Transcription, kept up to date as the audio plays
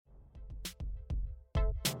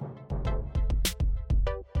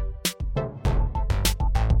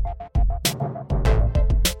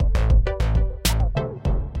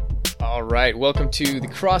right, welcome to the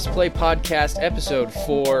Crossplay Podcast, episode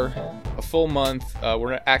 4, a full month.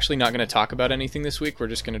 We're actually not going to talk about anything this week. We're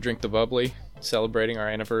just going to drink the bubbly, celebrating our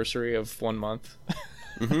anniversary of 1 month.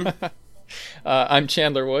 Mm-hmm. I'm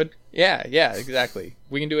Chandler Wood. Yeah, exactly.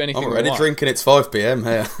 We can do anything I'm already drinking. It's 5 p.m.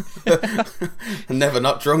 here. I'm never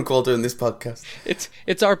not drunk while doing this podcast.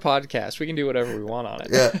 It's our podcast. We can do whatever we want on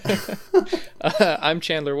it. Yeah. I'm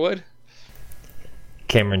Chandler Wood.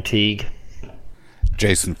 Cameron Teague.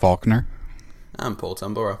 Jason Faulkner. I'm Paul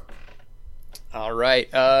Tambora. All right.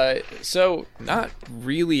 So not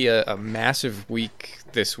really a massive week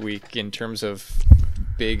this week in terms of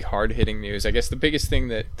big hard-hitting news. I guess the biggest thing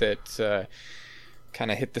that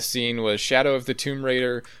kind of hit the scene was Shadow of the Tomb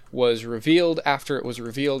Raider was revealed after it was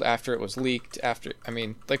leaked.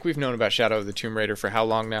 We've known about Shadow of the Tomb Raider for how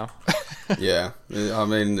long now? Yeah. I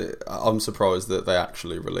mean, I'm surprised that they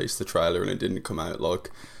actually released the trailer and it didn't come out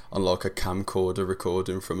on a camcorder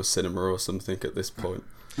recording from a cinema or something at this point.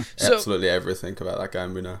 Absolutely everything about that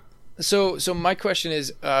game we know. So my question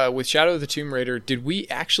is, with Shadow of the Tomb Raider, did we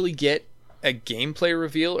actually get a gameplay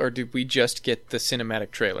reveal or did we just get the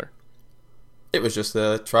cinematic trailer? It was just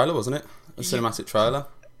a trailer, wasn't it? A cinematic trailer?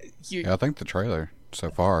 Yeah, I think the trailer so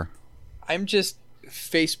far. I'm just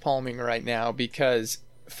face-palming right now because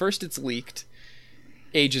first it's leaked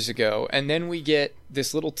ages ago, and then we get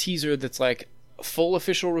this little teaser that's like full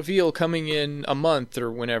official reveal coming in a month or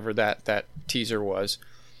whenever that teaser was.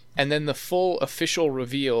 And then the full official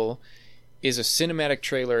reveal is a cinematic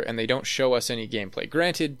trailer and they don't show us any gameplay.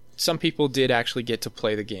 Granted, some people did actually get to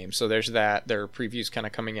play the game, so there's that. There are previews kind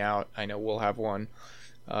of coming out. I know we'll have one.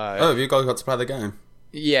 Have you guys got to play the game?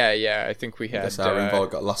 Yeah, I think we had. I guess our invite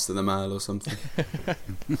got lost in the mail or something.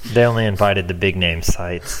 They only invited the big name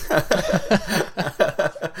sites.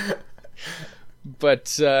 But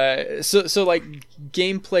so like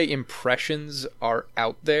gameplay impressions are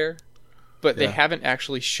out there, but they haven't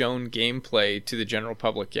actually shown gameplay to the general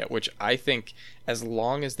public yet, which I think as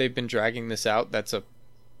long as they've been dragging this out, that's a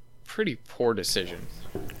pretty poor decision.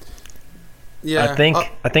 Yeah. I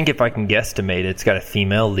think if I can guesstimate, it's got a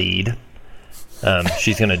female lead.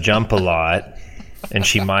 She's going to jump a lot and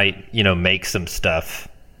she might, make some stuff.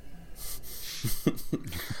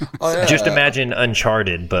 Just imagine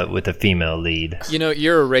Uncharted, but with a female lead.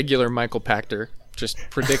 You're a regular Michael Pachter, just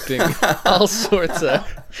predicting all sorts of.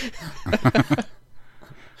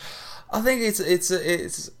 I think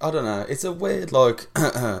it's I don't know. It's a weird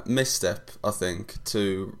misstep. I think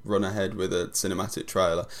to run ahead with a cinematic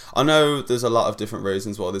trailer. I know there's a lot of different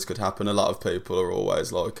reasons why this could happen. A lot of people are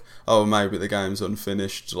always like, "Oh, maybe the game's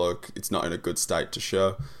unfinished. It's not in a good state to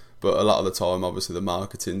show." But a lot of the time, obviously, the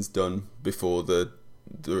marketing's done before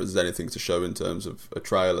there's anything to show in terms of a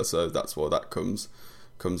trailer, so that's why that comes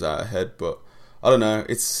out ahead. But I don't know,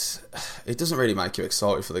 it doesn't really make you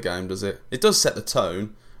excited for the game, does it? It does set the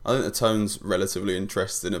tone. I think the tone's relatively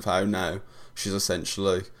interesting of how now she's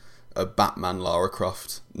essentially a Batman Lara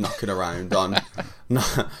Croft knocking around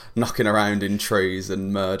knocking around in trees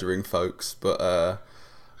and murdering folks. But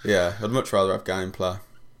I'd much rather have gameplay.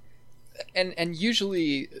 And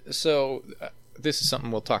usually, so this is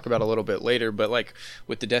something we'll talk about a little bit later, but like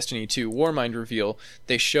with the Destiny 2 Warmind reveal,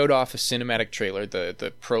 they showed off a cinematic trailer,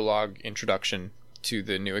 the prologue introduction to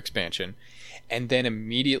the new expansion, and then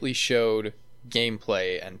immediately showed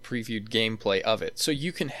gameplay and previewed gameplay of it. So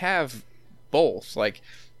you can have both. Like,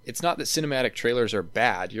 it's not that cinematic trailers are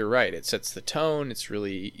bad. You're right. It sets the tone. It's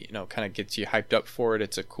really, kind of gets you hyped up for it.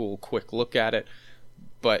 It's a cool, quick look at it.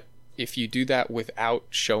 But if you do that without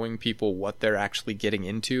showing people what they're actually getting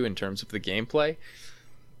into in terms of the gameplay,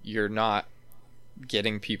 you're not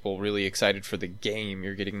getting people really excited for the game.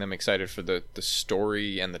 You're getting them excited for the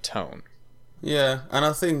story and the tone. Yeah, and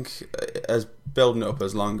I think as building it up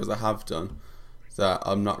as long as I have done, that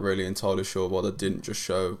I'm not really entirely sure why they didn't just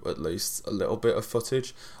show at least a little bit of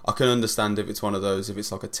footage. I can understand if it's one of those, if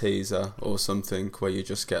it's like a teaser or something where you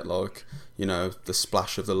just get the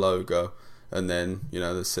splash of the logo and then, the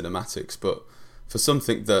cinematics. But for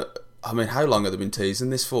something that, how long have they been teasing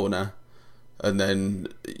this for now? And then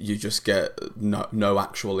you just get no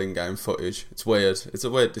actual in-game footage. It's weird. It's a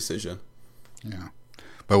weird decision. Yeah.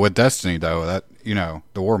 But with Destiny, though, that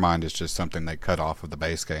the Warmind is just something they cut off of the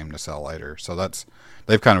base game to sell later. So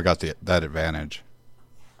they've kind of got that advantage.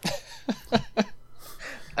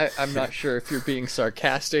 I'm not sure if you're being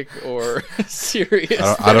sarcastic or serious.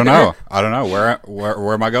 I don't know.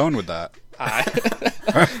 Where am I going with that?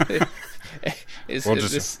 Is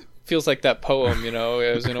this feels like that poem, you know,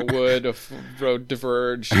 it was in a wood, road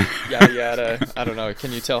diverged, yada yada. I don't know.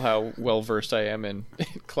 Can you tell how well versed I am in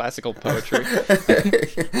classical poetry?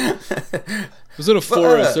 It was in a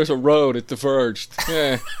forest. There's a road. It diverged.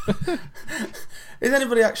 Yeah. Is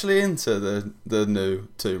anybody actually into the new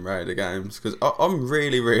Tomb Raider games? Because I'm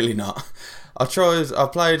really not. I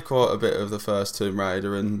played quite a bit of the first Tomb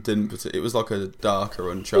Raider and didn't. It was like a darker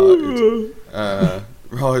Uncharted.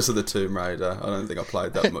 Rise of the Tomb Raider. I don't think I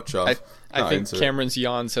played that much of. I think Cameron's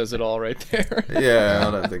yawn says it all right there. Yeah,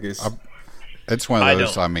 I don't think it's. It's one of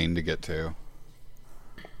those I mean to get to.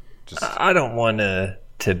 I don't want to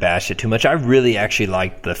bash it too much. I really actually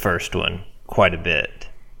liked the first one quite a bit,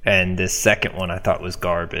 and the second one I thought was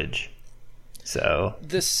garbage. So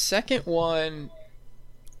the second one,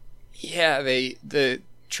 yeah, the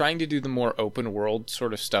trying to do the more open world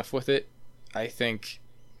sort of stuff with it, I think,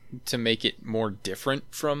 to make it more different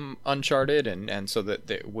from Uncharted and so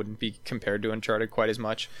that it wouldn't be compared to Uncharted quite as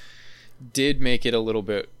much, did make it a little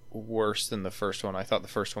bit worse than the first one. I thought the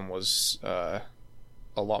first one was a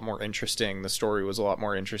lot more interesting. The story was a lot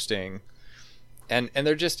more interesting. And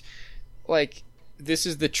they're just, like, this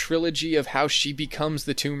is the trilogy of how she becomes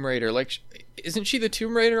the Tomb Raider. Like, isn't she the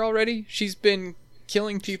Tomb Raider already? She's been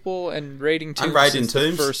killing people and raiding tombs since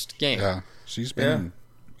the first game. Yeah, she's been in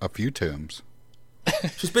a few tombs.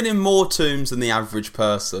 She's been in more tombs than the average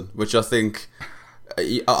person, which I think...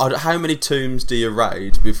 how many tombs do you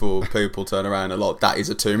raid before people turn around and like, that is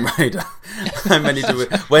a Tomb Raider? How many do we...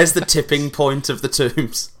 Where's the tipping point of the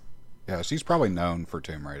tombs? Yeah, she's probably known for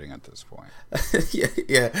tomb raiding at this point.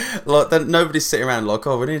 yeah. Like, then nobody's sitting around like,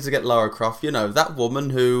 oh, we need to get Lara Croft. You know, that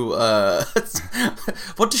woman who...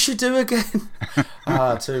 what does she do again?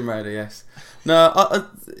 Tomb Raider, yes. No,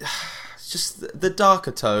 just the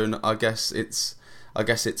darker tone, I guess it's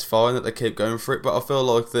fine that they keep going for it, but I feel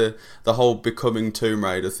like the whole becoming Tomb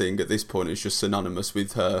Raider thing at this point is just synonymous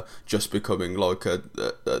with her just becoming like a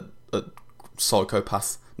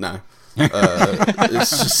psychopath now. I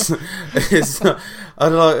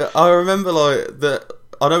remember like that.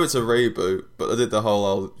 I know it's a reboot, but they did the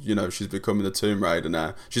whole, she's becoming the Tomb Raider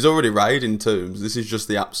now. She's already raiding tombs. This is just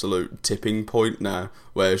the absolute tipping point now,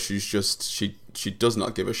 where she's just she does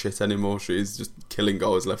not give a shit anymore. She's just killing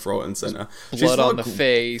guys left, right, and centre. Blood on the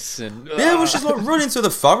face and she's like running through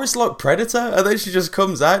the forest like Predator, and then she just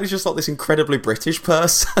comes out. It's just like this incredibly British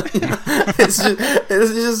person. it's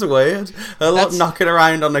just weird. Her like knocking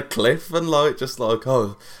around on a cliff and like just like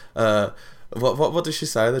What does she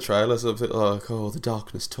say in the trailer? Something like, the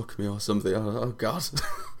darkness took me or something. Oh God.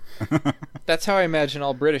 That's how I imagine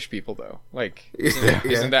all British people, though. Like,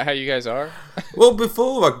 isn't that how you guys are? Well,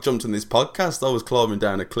 before I jumped on this podcast, I was climbing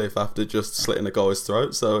down a cliff after just slitting a guy's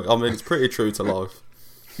throat. So, I mean, it's pretty true to life.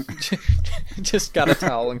 Just got a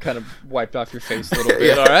towel and kind of wiped off your face a little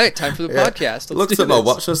bit. All right, time for the podcast. Looked at my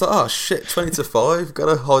watch. I was like, oh shit, 20-5.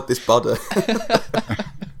 Gotta hide this body.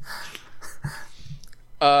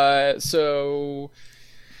 So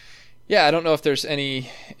yeah, I don't know if there's any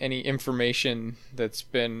information that's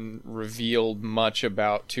been revealed much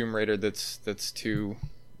about Tomb Raider that's too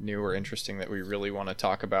new or interesting that we really want to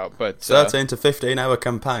talk about. But 13 to 15 hour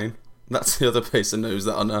campaign. That's the other piece of news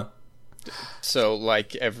that I know. So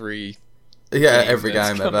like every game ever.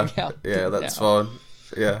 Yeah, that's fine.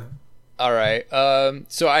 Yeah. All right.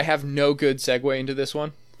 So I have no good segue into this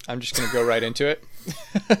one. I'm just going to go right into it.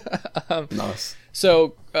 Nice.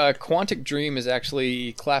 So, Quantic Dream is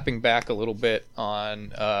actually clapping back a little bit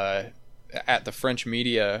on at the French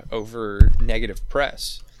media over negative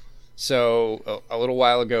press. So, a little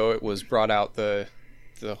while ago, it was brought out the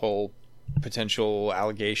whole potential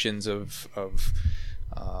allegations of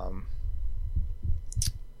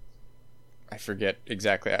I forget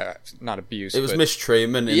exactly, not abuse. It was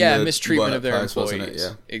mistreatment. Mistreatment of their employees. Wasn't it?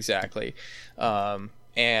 Yeah. Exactly.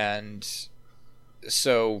 And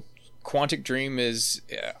so Quantic Dream is,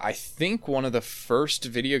 I think, one of the first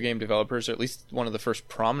video game developers, or at least one of the first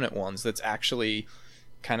prominent ones, that's actually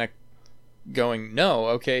kind of going, no,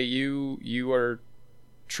 okay, you are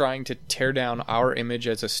trying to tear down our image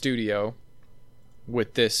as a studio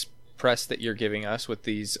with this press that you're giving us, with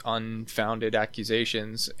these unfounded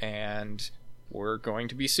accusations, and we're going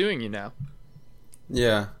to be suing you now.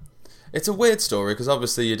 Yeah. It's a weird story because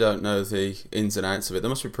obviously you don't know the ins and outs of it. They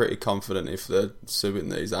must be pretty confident if they're suing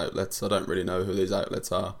these outlets. I don't really know who these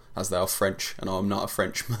outlets are, as they are French, and I'm not a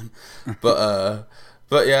Frenchman. But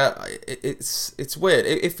yeah, it's weird.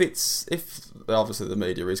 If obviously the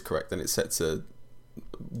media is correct, then it sets a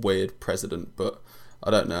weird precedent. But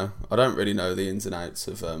I don't know. I don't really know the ins and outs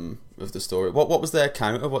of the story. What was their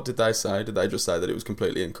counter? What did they say? Did they just say that it was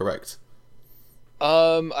completely incorrect?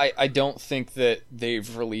 I don't think that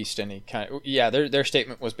they've released any kind of, yeah, their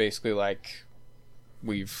statement was basically like,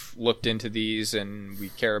 we've looked into these and we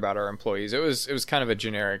care about our employees. It was kind of a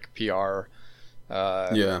generic PR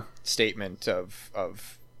statement of,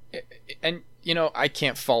 and you know, I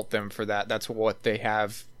can't fault them for that. That's what they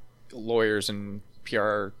have lawyers and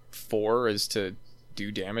PR for, is to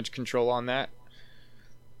do damage control on that.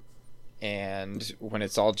 And when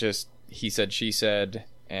it's all just he said, she said,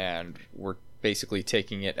 and we're basically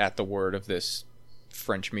taking it at the word of this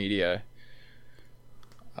French media,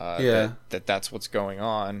 that's what's going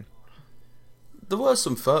on. There were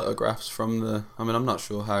some photographs from I mean, I'm not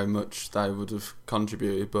sure how much they would have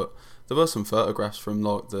contributed, but there were some photographs from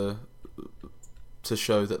like to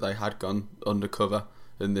show that they had gone undercover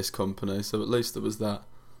in this company, so at least there was that.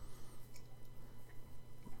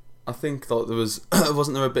 I think like there was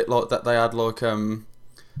wasn't there a bit like that they had like that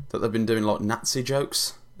they've been doing like Nazi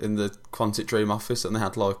jokes in the Quantic Dream office, and they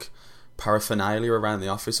had like paraphernalia around the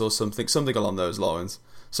office or something along those lines,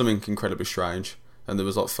 something incredibly strange. And there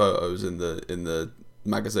was like photos in the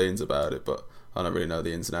magazines about it, but I don't really know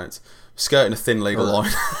the ins and outs. Skirting a thin legal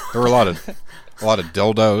line. There were a lot of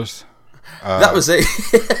dildos. That was it.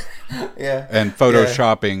 Yeah. And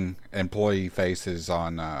photoshopping employee faces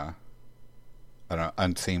on I don't know,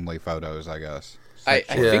 unseemly photos, I guess. I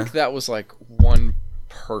think that was like one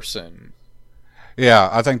person. Yeah,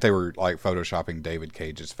 I think they were like photoshopping David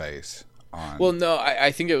Cage's face on. Well, no,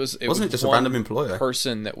 I think wasn't it just a random employer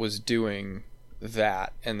person that was doing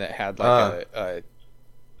that, and that had like a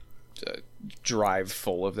drive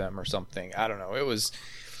full of them or something. I don't know. It was.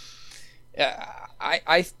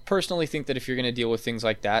 I personally think that if you're going to deal with things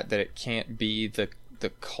like that it can't be the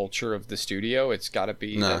culture of the studio. It's got to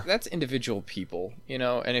be that's individual people, you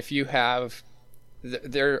know. And if you have,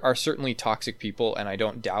 there are certainly toxic people, and I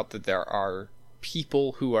don't doubt that there are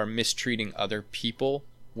people who are mistreating other people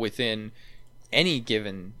within any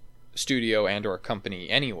given studio and or company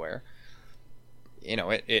anywhere. You know,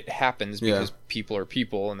 it happens because people are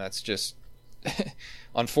people, and that's just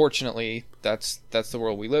unfortunately that's the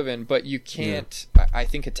world we live in. But you can't I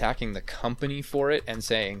think attacking the company for it and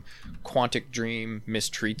saying Quantic Dream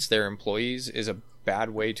mistreats their employees is a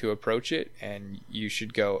bad way to approach it. And you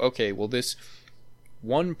should go, okay, well, this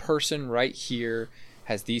one person right here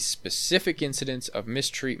has these specific incidents of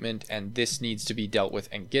mistreatment, and this needs to be dealt with,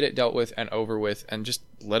 and get it dealt with and over with, and just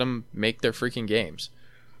let them make their freaking games.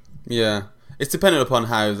 Yeah. It's dependent upon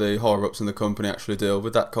how the higher-ups in the company actually deal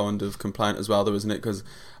with that kind of complaint as well, though, isn't it? Because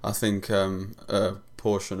I think a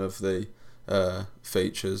portion of the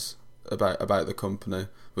features about the company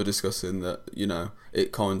were discussing that, you know,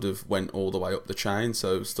 it kind of went all the way up the chain,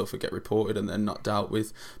 so stuff would get reported and then not dealt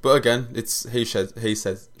with. But again, it's he said,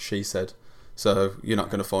 she said, so you're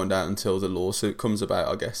not going to find out until the lawsuit comes about,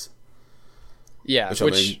 I guess. Yeah, which I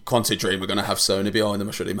mean, Quantic Dream are going to have Sony behind them,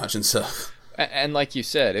 I should imagine, so... And like you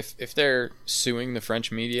said, if they're suing the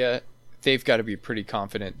French media, they've got to be pretty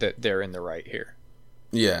confident that they're in the right here.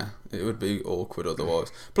 Yeah, it would be awkward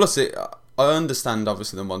otherwise. Plus, I understand,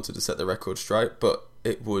 obviously, them wanted to set the record straight, but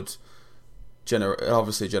it would it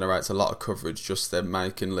obviously generates a lot of coverage just them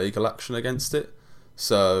making legal action against it.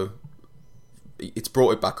 So it's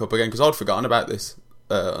brought it back up again, because I'd forgotten about this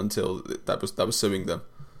until that was suing them.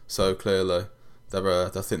 So clearly, I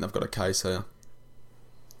think they've got a case here.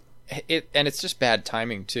 And it's just bad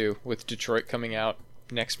timing too, with Detroit coming out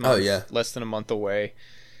next month, less than a month away.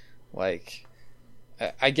 Like,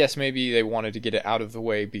 I guess maybe they wanted to get it out of the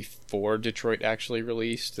way before Detroit actually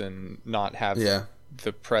released, and not have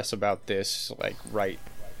the press about this like right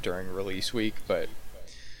during release week. But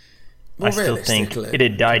I still think it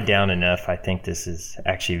had died down enough. I think this is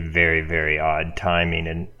actually very, very odd timing,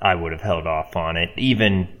 and I would have held off on it,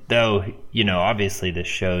 even though, you know, obviously this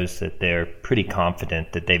shows that they're pretty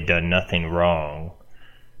confident that they've done nothing wrong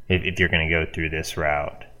if you're going to go through this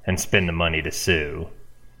route and spend the money to sue.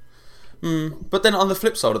 But then on the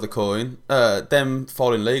flip side of the coin, them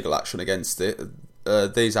filing legal action against it,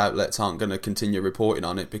 these outlets aren't going to continue reporting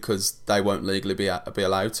on it because they won't legally be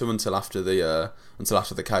allowed to until after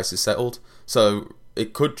the case is settled. So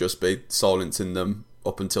it could just be silencing them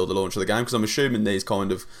up until the launch of the game, because I'm assuming these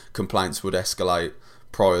kind of complaints would escalate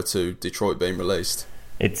prior to Detroit being released.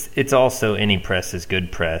 It's also any press is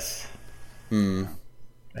good press.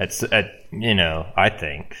 It's you know, I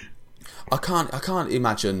think. I can't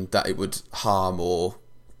imagine that it would harm or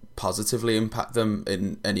positively impact them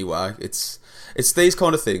in any way. It's these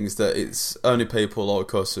kind of things that it's only people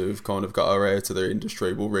like us who've kind of got our ear to their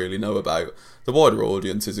industry will really know about. The wider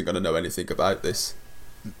audience isn't going to know anything about this.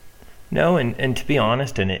 No, and to be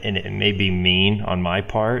honest, and it may be mean on my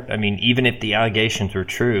part, I mean, even if the allegations were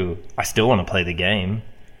true, I still want to play the game.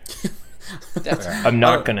 I'm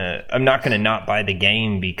not gonna not buy the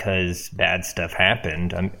game because bad stuff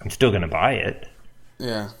happened. I'm still gonna buy it.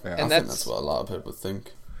 Yeah. And I think that's what a lot of people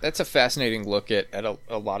think. That's a fascinating look at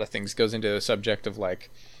a lot of things. Goes into the subject of like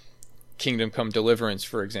Kingdom Come Deliverance,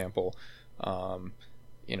 for example.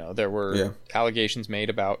 There were allegations made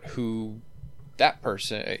about who that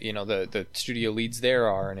person, the studio leads there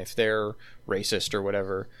are, and if they're racist or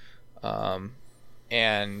whatever.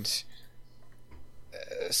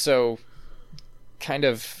 So kind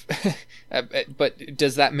of, but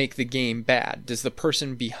does that make the game bad? Does the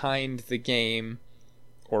person behind the game,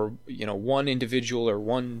 or one individual or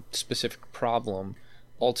one specific problem,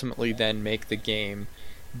 ultimately then make the game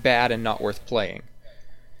bad and not worth playing?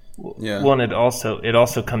 Yeah. Well, and it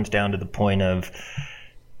also comes down to the point of,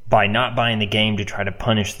 by not buying the game to try to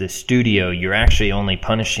punish the studio, you're actually only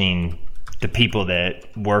punishing the people that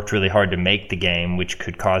worked really hard to make the game, which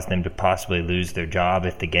could cause them to possibly lose their job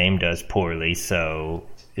if the game does poorly. So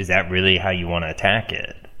is that really how you want to attack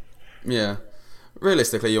it? Yeah.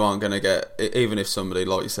 Realistically, you aren't going to get, even if somebody,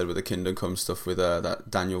 like you said, with the Kingdom Come stuff with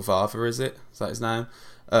that Daniel Varva, is that his name?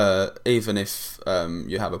 Even if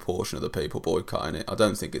you have a portion of the people boycotting it, I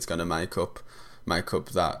don't think it's going to make up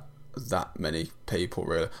that many people,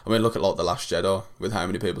 really. I mean, look at like The Last Jedi, with how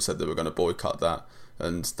many people said they were going to boycott that,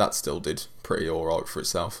 and that still did pretty alright for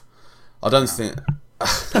itself. I don't think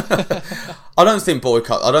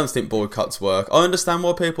boycotts work. I understand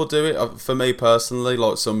why people do it. For me personally,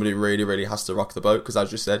 like, somebody really, really has to rock the boat, because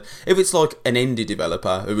as you said, if it's like an indie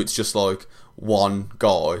developer who it's just like one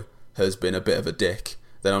guy has been a bit of a dick,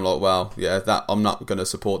 then I'm like, well, yeah, that I'm not going to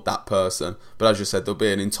support that person. But as you said, there'll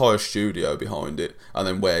be an entire studio behind it, and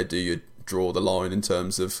then where do you draw the line in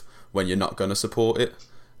terms of when you're not going to support it?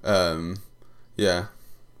 Yeah.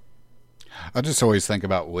 I just always think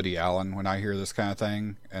about Woody Allen when I hear this kind of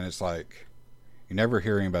thing, and it's like, you never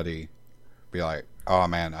hear anybody be like, oh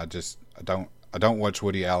man, I don't watch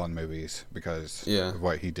Woody Allen movies because of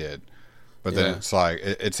what he did. But then it's like,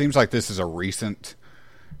 it seems like this is a recent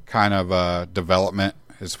kind of development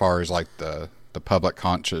as far as like the public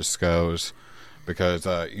conscious goes, because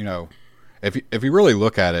if you really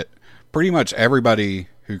look at it, pretty much everybody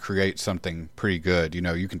who creates something pretty good,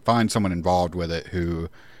 you can find someone involved with it who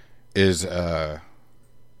is a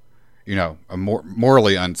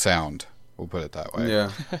morally unsound, we'll put it that way.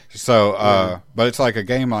 Yeah. So but it's like a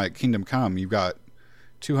game like Kingdom Come, you've got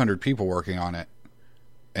 200 people working on it,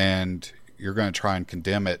 and you're going to try and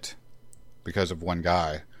condemn it because of one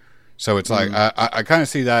guy. So it's like, I kind of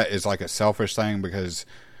see that as like a selfish thing, because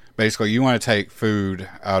basically you want to take food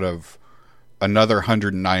out of another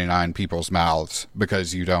 199 people's mouths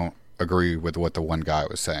because you don't agree with what the one guy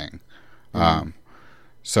was saying.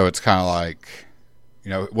 So it's kind of like,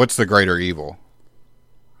 what's the greater evil?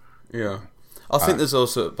 Yeah. I think there's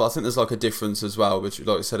like a difference as well, which,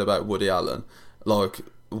 like I said about Woody Allen, like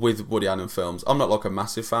with Woody Allen films, I'm not like a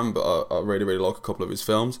massive fan, but I really, really like a couple of his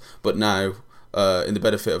films. But now, with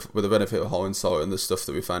the benefit of hindsight and the stuff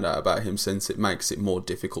that we found out about him since, it makes it more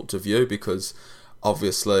difficult to view, because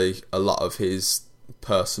obviously a lot of his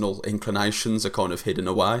personal inclinations are kind of hidden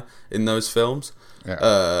away in those films.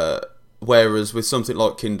 Whereas with something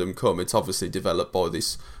like Kingdom Come, it's obviously developed by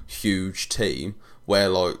this huge team where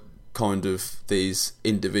like kind of these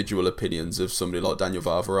individual opinions of somebody like Daniel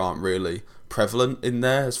Varva aren't really prevalent in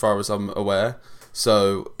there, as far as I'm aware.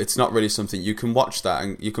 So it's not really something you can watch that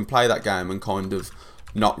and you can play that game and kind of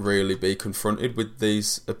not really be confronted with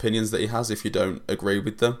these opinions that he has if you don't agree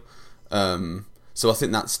with them. So I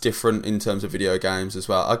think that's different in terms of video games as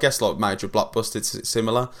well. I guess like major blockbusters, it's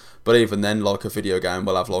similar, but even then, like a video game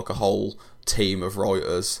will have like a whole team of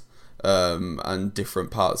writers and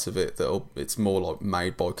different parts of it it's more like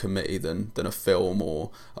made by committee than a film,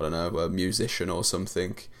 or I don't know, a musician or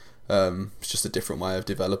something. It's just a different way of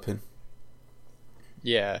developing.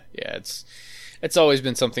 Yeah, it's always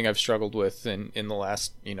been something I've struggled with in the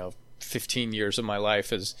last 15 years of my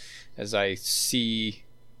life, as I see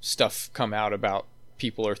stuff come out about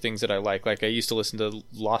people or things that I like. Like I used to listen to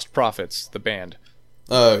Lost Prophets, the band.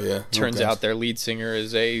 Oh yeah. Turns out their lead singer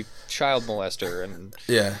is a child molester, and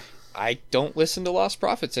yeah. I don't listen to Lost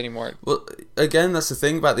Prophets anymore. Well, again, that's the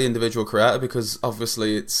thing about the individual creator, because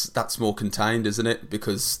obviously that's more contained, isn't it?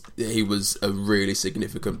 Because he was a really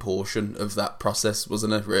significant portion of that process,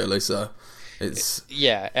 wasn't it? Really, so it's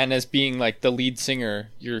and as being like the lead singer,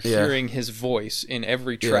 you're hearing his voice in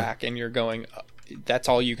every track, and you're going, that's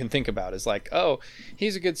all you can think about is like, oh,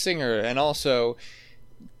 he's a good singer, and also.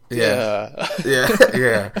 Yeah.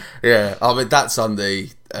 I mean, that's on the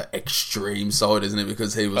extreme side, isn't it?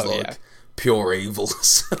 Because he was pure evil.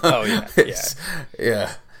 So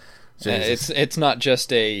yeah. It's not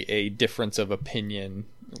just a difference of opinion,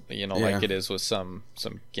 like it is with some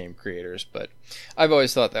game creators. But I've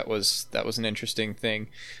always thought that was an interesting thing.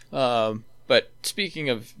 But speaking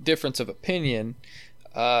of difference of opinion,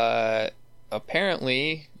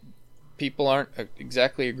 apparently people aren't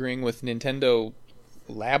exactly agreeing with Nintendo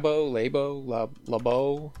Labo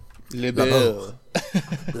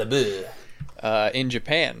in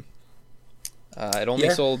Japan. It only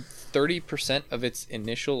sold 30% of its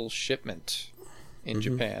initial shipment in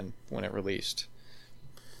Japan when it released.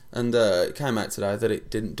 And it came out today that it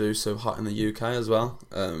didn't do so hot in the UK as well.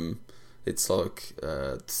 It's like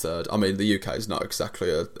third. I mean, the UK is not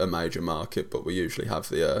exactly a major market, but we usually have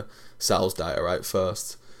the sales data out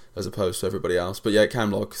first as opposed to everybody else. But yeah, it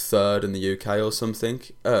came like third in the UK or something.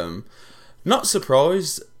 Not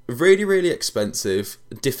surprised. Really, really expensive.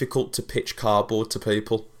 Difficult to pitch cardboard to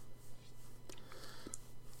people.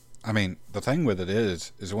 I mean, the thing with it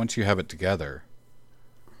is once you have it together,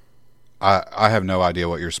 I have no idea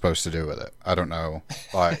what you're supposed to do with it. I don't know.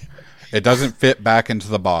 Like, it doesn't fit back into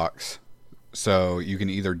the box, so you can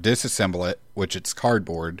either disassemble it, which it's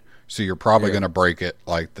cardboard, so you're probably going to break it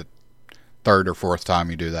like the third or fourth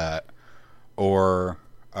time you do that, or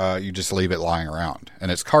you just leave it lying around.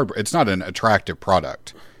 And it's cardboard. It's not an attractive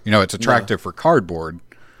product. It's attractive for cardboard,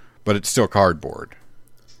 but it's still cardboard.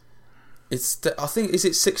 I think, is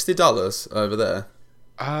it $60 over there?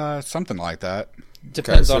 Something like that.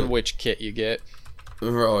 Depends on which kit you get.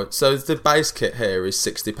 Right. So the base kit here is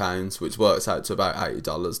 £60, which works out to about $80,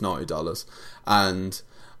 $90. And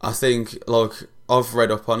I think, like, I've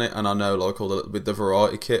read up on it, and I know, like, with the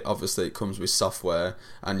variety kit, obviously it comes with software,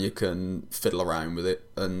 and you can fiddle around with it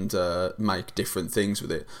and make different things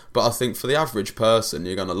with it. But I think for the average person,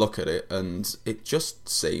 you're going to look at it, and it just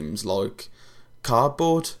seems like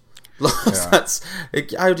cardboard.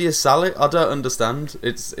 How do you sell it? I don't understand.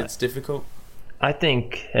 It's difficult. I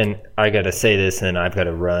think, and I got to say this, and I've got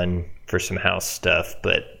to run for some house stuff,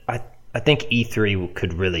 but I think E3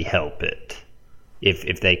 could really help it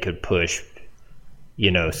if they could push,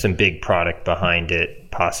 some big product behind it,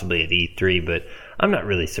 possibly at E3. But I'm not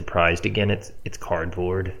really surprised. Again, it's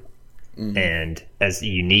cardboard, and as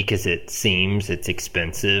unique as it seems, it's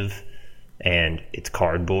expensive, and it's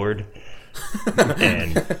cardboard.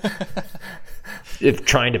 And if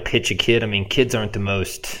trying to pitch a kid, I mean, kids aren't the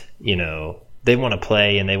most, they want to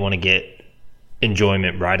play and they want to get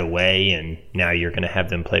enjoyment right away, and now you're going to have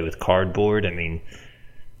them play with cardboard. I mean,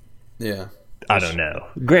 I don't know.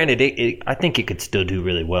 Granted, I think it could still do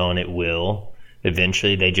really well, and it will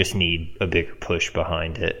eventually. They just need a bigger push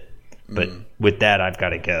behind it. But with that, I've got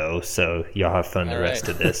to go, so y'all have fun the rest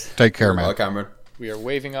of this. Take care, man. Bye, Cameron. We are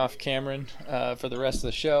waving off Cameron for the rest of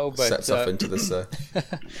the show, but sets off into this.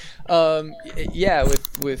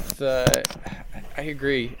 With I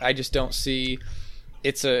agree. I just don't see.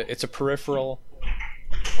 It's a peripheral,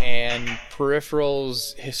 and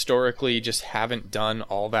peripherals historically just haven't done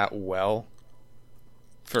all that well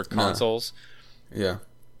for consoles. No. Yeah.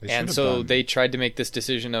 And so they tried to make this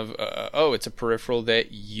decision of, it's a peripheral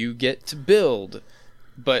that you get to build.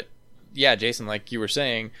 But yeah, Jason, like you were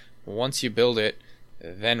saying, once you build it,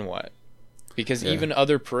 then what? Because even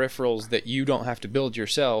other peripherals that you don't have to build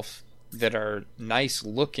yourself that are nice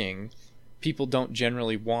looking, people don't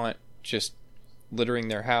generally want just littering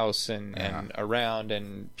their house and around,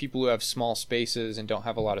 and people who have small spaces and don't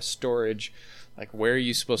have a lot of storage, like, where are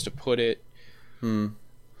you supposed to put it?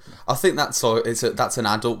 I think that's an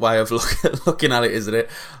adult way of looking at it, isn't it?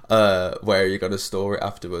 Where you're going to store it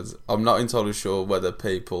afterwards. I'm not entirely sure whether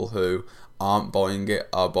people who aren't buying it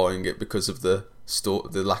are buying it because of the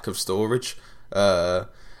lack of storage. I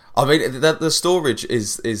mean, the storage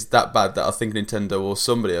is that bad that I think Nintendo or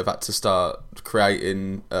somebody have had to start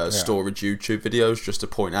creating storage YouTube videos just to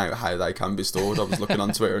point out how they can be stored. I was looking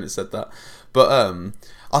on Twitter and it said that. But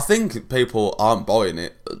I think people aren't buying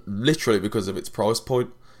it literally because of its price point.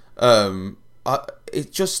 It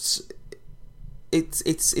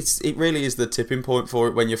really is the tipping point for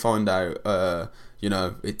it when you find out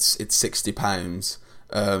it's £60.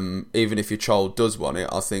 Even if your child does want it,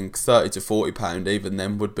 I think £30 to £40 even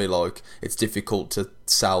then would be like, it's difficult to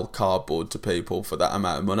sell cardboard to people for that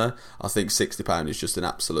amount of money. I think £60 is just an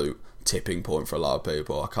absolute tipping point for a lot of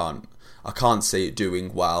people. I can't see it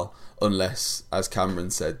doing well unless, as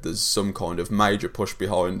Cameron said, there's some kind of major push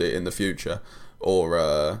behind it in the future,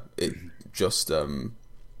 or it just I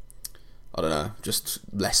don't know, just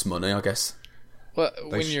less money, I guess. Well,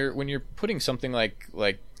 when you're putting something like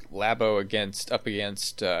Labo up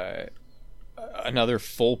against another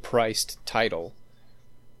full priced title,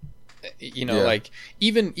 You know, like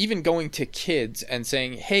even going to kids and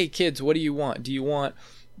saying, "Hey, kids, what do you want? Do you want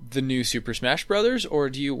the new Super Smash Brothers, or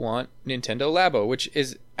do you want Nintendo Labo?" Which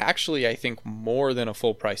is actually, I think, more than a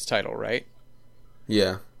full price title, right?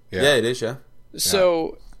 Yeah, it is. Yeah.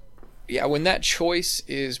 So, when that choice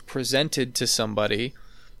is presented to somebody,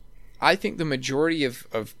 I think the majority of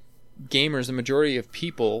gamers, the majority of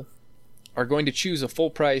people, are going to choose a full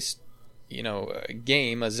price, a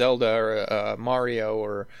game, a Zelda or a Mario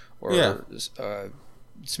or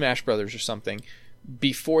Smash Brothers or something,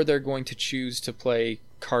 before they're going to choose to play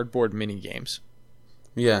cardboard mini games.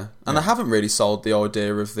 Yeah, and they haven't really sold the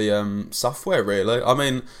idea of the software, really. I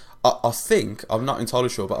mean, I think, I'm not entirely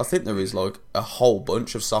sure, but I think there is like a whole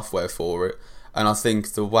bunch of software for it. And I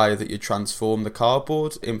think the way that you transform the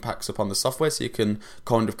cardboard impacts upon the software, so you can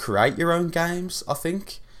kind of create your own games, I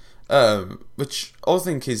think. Which I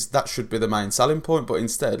think that should be the main selling point, but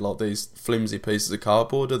instead, like, these flimsy pieces of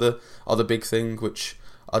cardboard are the big thing, which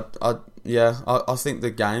I think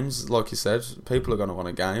the games, like you said, people are going to want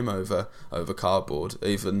a game over cardboard,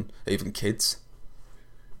 even kids.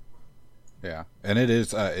 Yeah, and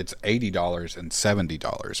it's $80 and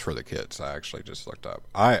 $70 for the kids. I actually just looked up.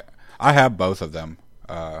 I have both of them.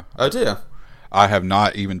 Oh dear. I have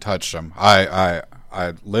not even touched them. I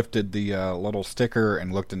lifted the little sticker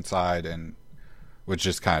and looked inside and was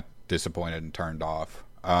just kind of disappointed and turned off.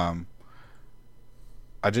 They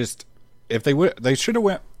should have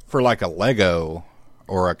went for like a Lego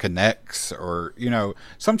or a Kinex or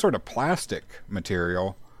some sort of plastic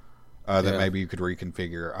material. That maybe you could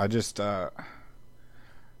reconfigure. I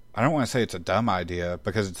don't want to say it's a dumb idea,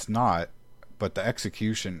 because it's not, but the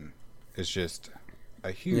execution is just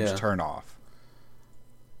a huge turnoff.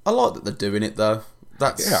 I like that they're doing it though.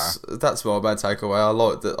 That's my bad takeaway. I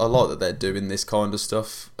like that they're doing this kind of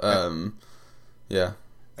stuff. And if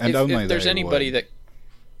there's anybody that,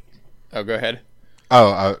 go ahead.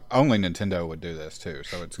 Only Nintendo would do this too,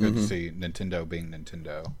 so it's good to see Nintendo being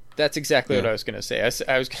Nintendo. That's exactly what I was going to say. I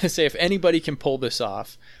was going to say, if anybody can pull this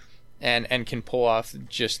off, and can pull off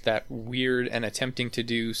just that weird and attempting to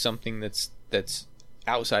do something that's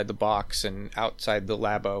outside the box and outside the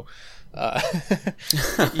Labo,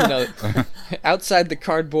 outside the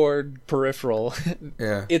cardboard peripheral,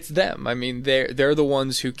 it's them. I mean, they're the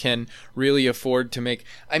ones who can really afford to make.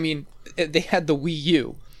 I mean, they had the Wii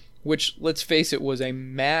U, which, let's face it, was a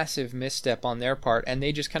massive misstep on their part, and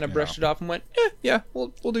they just kind of brushed it off and went,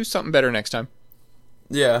 we'll do something better next time.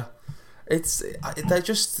 Yeah, they're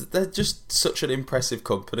just such an impressive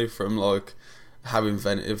company from like how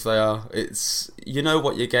inventive they are. It's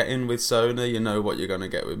what you're getting with Sony, what you're going to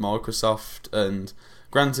get with Microsoft, and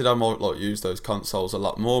granted, I might use those consoles a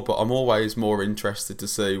lot more, but I'm always more interested to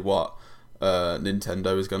see what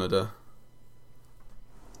Nintendo is going to do.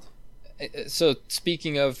 So,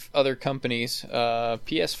 speaking of other companies,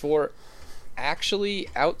 PS4 actually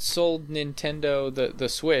outsold Nintendo the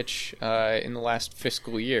Switch in the last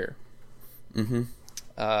fiscal year. Mm-hmm.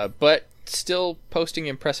 But still posting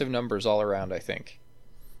impressive numbers all around, I think.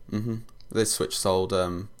 Mm-hmm. This Switch sold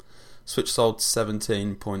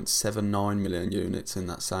 17.79 million units in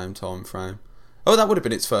that same time frame. Oh, that would have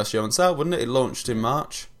been its first year on sale, wouldn't it? It launched in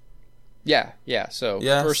March. Yeah. So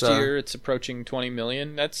first year, it's approaching 20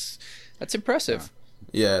 million. That's impressive.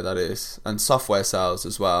 Yeah, that is. And software sales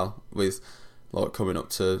as well, with coming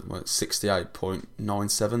up to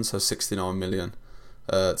 68.97, so 69 million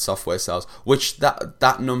software sales. Which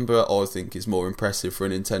that number I think is more impressive for a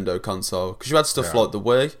Nintendo console, because you had stuff like the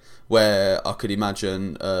Wii, where I could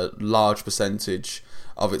imagine a large percentage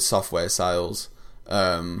of its software sales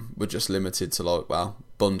were just limited to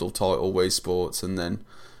bundle title Wii Sports, and then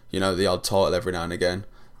the odd title every now and again.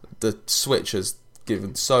 The Switch has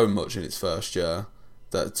given so much in its first year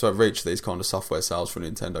that to reach these kind of software sales for a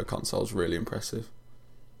Nintendo console is really impressive.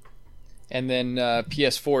 And then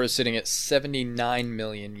PS4 is sitting at 79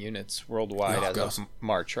 million units worldwide as of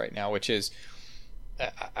March right now, which is,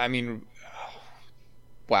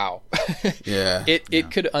 wow. Yeah.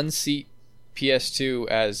 It could unseat PS2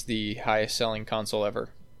 as the highest selling console ever.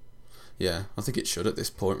 Yeah, I think it should at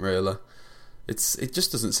this point, really. It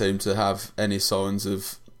just doesn't seem to have any signs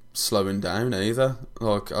of slowing down either.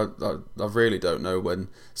 I really don't know when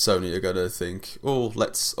Sony are going to think,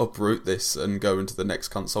 let's uproot this and go into the next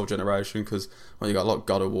console generation, because you got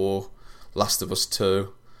God of War, Last of Us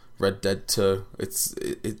 2, Red Dead 2.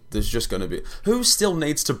 There's just going to be... Who still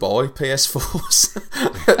needs to buy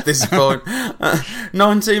PS4s at this point?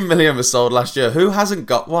 19 million were sold last year. Who hasn't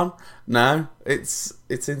got one now? It's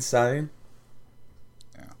insane.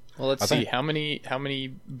 Well, let's see. How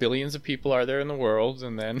many billions of people are there in the world,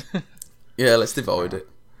 and then... Yeah, let's divide it.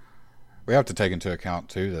 We have to take into account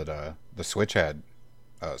too that the Switch had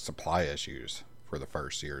supply issues for the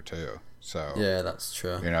first year too. So yeah, that's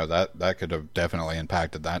true. That could have definitely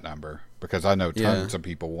impacted that number, because I know tons of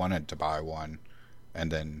people wanted to buy one,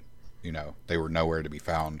 and then they were nowhere to be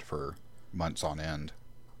found for months on end.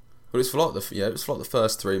 But it was for the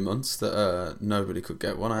first 3 months that nobody could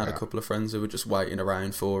get one. I had a couple of friends who were just waiting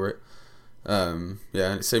around for it. And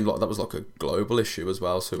it seemed like that was like a global issue as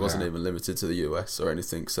well, so it wasn't even limited to the US or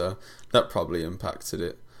anything. So that probably impacted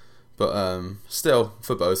it. But still,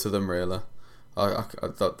 for both of them, really, I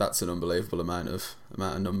that's an unbelievable amount of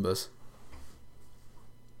numbers.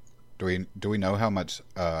 Do we know how much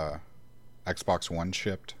Xbox One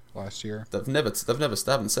shipped last year? They haven't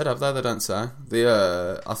said, have they? They don't say.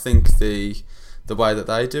 I think the way that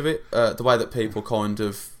they do it, the way that people kind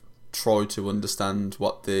of try to understand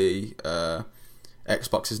what the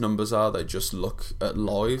Xbox's numbers are, they just look at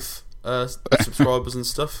live subscribers and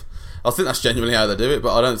stuff. I think that's genuinely how they do it,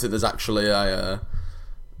 but I don't think there's actually a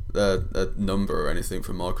number or anything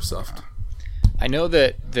from Microsoft. I know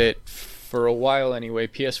that for a while anyway,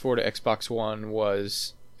 PS4 to Xbox One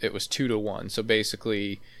was 2-to-1. So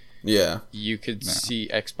basically, you could see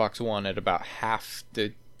Xbox One at about half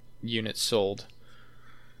the units sold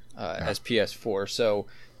as PS4. So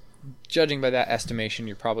judging by that estimation,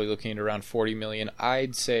 you're probably looking at around 40 million.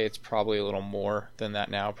 I'd say it's probably a little more than that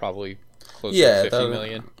now, probably closer to 50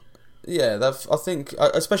 million. Yeah, I think,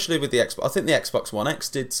 especially with the Xbox, I think the Xbox One X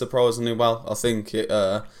did surprisingly well. I think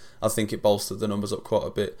it bolstered the numbers up quite a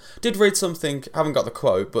bit. Did read something, haven't got the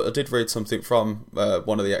quote, but I did read something from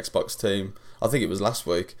one of the Xbox team, I think it was last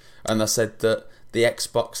week, and they said that the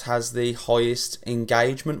Xbox has the highest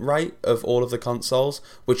engagement rate of all of the consoles,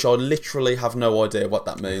 which I literally have no idea what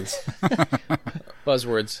that means.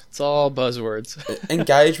 Buzzwords. It's all buzzwords.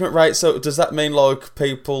 Engagement rate. So does that mean like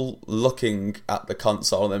people looking at the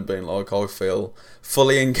console and then being like, I feel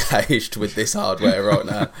fully engaged with this hardware right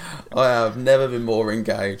now? I have never been more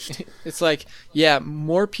engaged. It's like,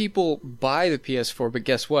 more people buy the PS4, but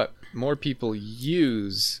guess what? More people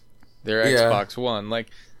use their Xbox One. Like,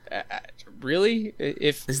 really?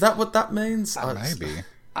 Is that what that means? Maybe.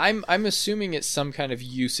 I'm assuming it's some kind of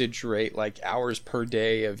usage rate, like hours per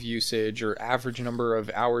day of usage or average number of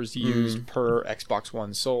hours used per Xbox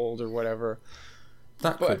One sold or whatever.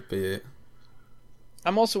 That could be it.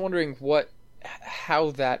 I'm also wondering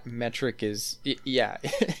how that metric is.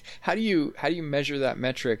 How do you measure that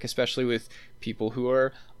metric, especially with people who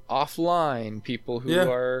are offline, people who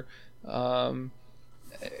are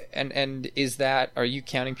and is that, are you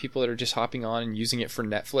counting people that are just hopping on and using it for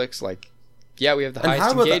Netflix? Like, we have the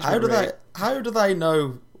highest engagement rate. How do they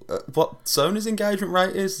know what Sony's engagement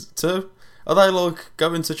rate is too? Are they like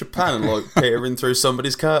going to Japan and like peering through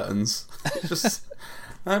somebody's curtains? Just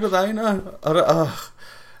how do they know?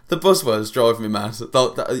 The buzzwords drive me mad.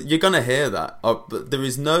 You're gonna hear that, but there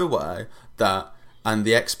is no way that. And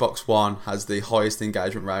the Xbox One has the highest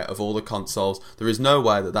engagement rate of all the consoles. There is no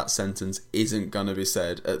way that sentence isn't going to be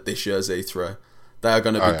said at this year's E3. They are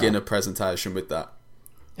going to begin a presentation with that.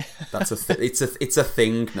 That's it's a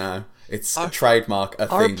thing now. It's a trademark.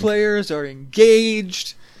 Our players are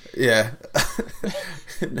engaged. Yeah.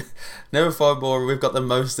 Never find more. We've got the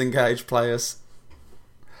most engaged players.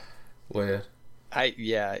 Weird.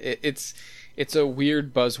 It's a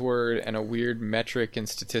weird buzzword and a weird metric and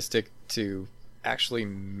statistic to actually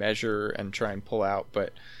measure and try and pull out,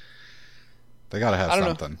 but they gotta have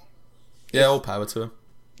something. Yeah, all power to them.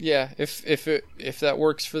 Yeah, if that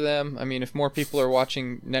works for them. I mean, if more people are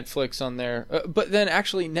watching Netflix on there, but then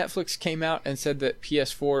actually Netflix came out and said that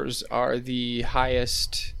PS4s are the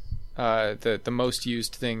highest, the most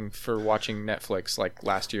used thing for watching Netflix, like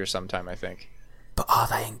last year sometime, I think. But are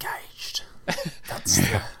they engaged?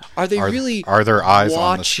 Are they are their eyes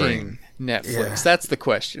on the screen? Netflix. Yeah. That's the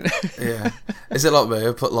question. Yeah. Is it like me?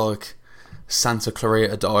 I put like Santa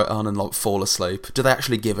Clarita Diet on and like fall asleep. Do they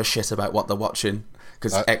actually give a shit about what they're watching?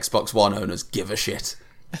 Because Xbox One owners give a shit.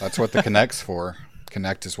 That's what the Kinect's for.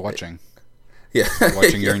 Kinect is watching. Yeah.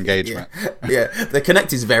 Watching your engagement. Yeah. The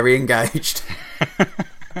Kinect is very engaged.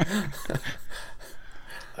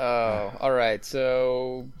 Oh, all right.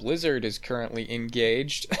 So Blizzard is currently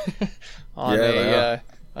engaged on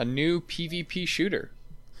a new PvP shooter.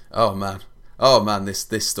 Oh man,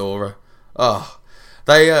 this story.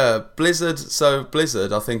 They Blizzard. So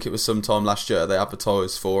Blizzard, I think it was sometime last year, they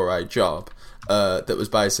advertised for a job that was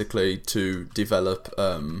basically to develop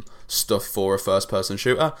stuff for a first-person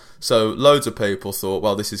shooter. So loads of people thought,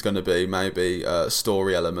 well, this is going to be maybe a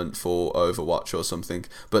story element for Overwatch or something.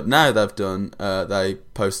 But now they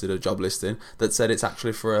posted a job listing that said it's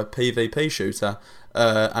actually for a PvP shooter.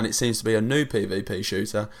 And it seems to be a new PvP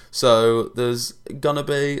shooter. So there's going to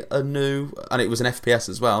be a new... And it was an FPS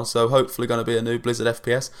as well. So hopefully going to be a new Blizzard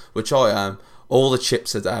FPS, which I am. All the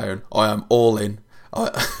chips are down. I am all in.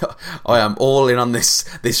 I am all in on this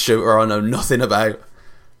shooter I know nothing about.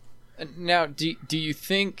 Now, do you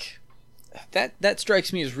think... That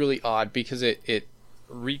strikes me as really odd because it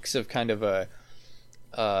reeks of kind of a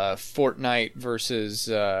Fortnite versus...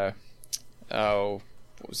 what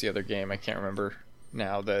was the other game? I can't remember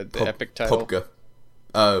now. The Epic title. PUBG.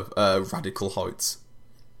 Radical Heights.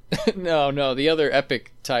 No, the other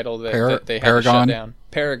Epic title that they had Paragon? to shut down.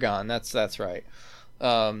 Paragon, that's right.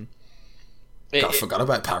 I forgot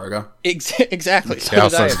about Paragon. Exactly. So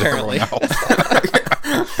did I, apparently.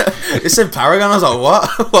 It said Paragon. I was like, what?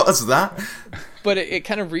 What was that? But it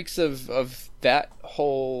kind of reeks of that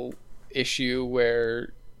whole issue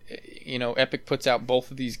where, Epic puts out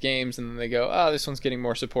both of these games and then they go, this one's getting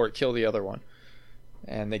more support, kill the other one.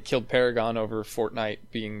 And they killed Paragon over Fortnite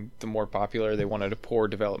being the more popular. They wanted to pour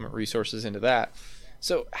development resources into that.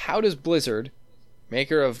 So how does Blizzard,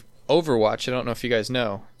 maker of Overwatch, I don't know if you guys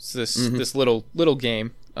know, it's this little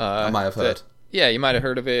game. I might have heard. Yeah, you might have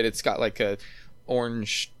heard of it. It's got like a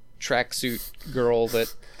orange tracksuit girl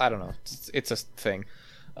that, I don't know, it's a thing.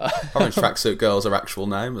 Orange tracksuit girl's her actual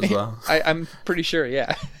name as well. I'm pretty sure,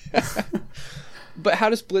 yeah. But how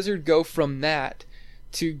does Blizzard go from that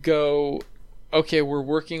to go... Okay, we're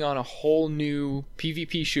working on a whole new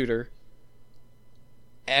PvP shooter,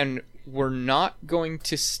 and we're not going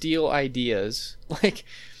to steal ideas. Like,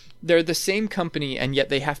 they're the same company, and yet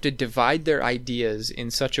they have to divide their ideas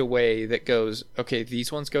in such a way that goes, okay, these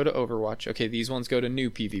ones go to Overwatch, okay, these ones go to new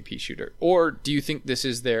PvP shooter. Or do you think this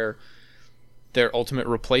is their ultimate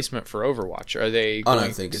replacement for Overwatch? Are they? I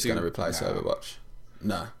don't think it's going to replace Overwatch.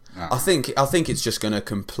 No. I think it's just going to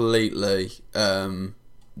completely.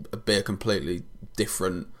 Be a completely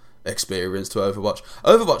different experience to Overwatch.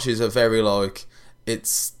 Overwatch is a very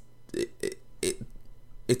it's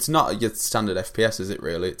not your standard FPS, is it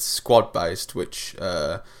really? It's squad based, which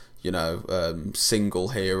single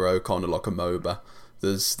hero, kind of like a MOBA.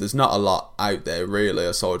 There's not a lot out there really,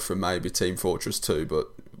 aside from maybe Team Fortress 2,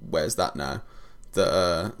 but where's that now?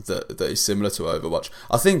 That is similar to Overwatch.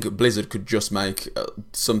 I think Blizzard could just make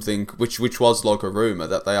something which was like a rumor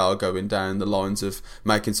that they are going down the lines of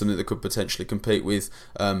making something that could potentially compete with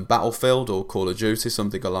Battlefield or Call of Duty,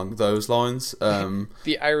 something along those lines.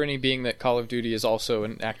 The irony being that Call of Duty is also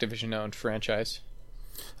an Activision-owned franchise.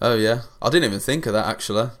 Oh yeah, I didn't even think of that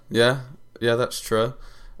actually. Yeah, that's true.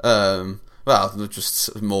 Well,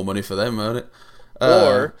 just more money for them, won't it?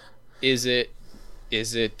 Or is it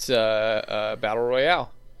Battle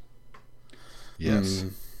Royale? Yes.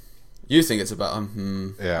 You think it's about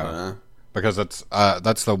yeah, I don't know. Because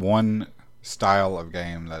that's the one style of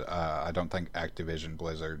game that I don't think Activision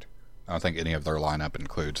Blizzard, I don't think any of their lineup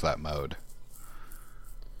includes that mode.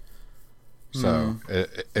 So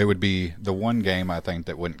it would be the one game I think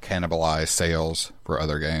that wouldn't cannibalize sales for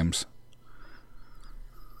other games.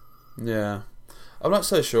 Yeah, I'm not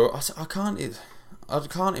so sure. I can't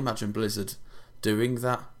imagine Blizzard doing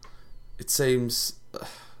that. It seems,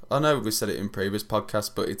 I know we said it in previous podcasts,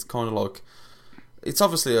 but it's kind of like, it's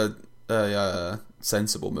obviously a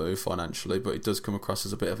sensible move financially, but it does come across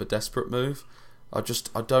as a bit of a desperate move. I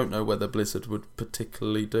don't know whether Blizzard would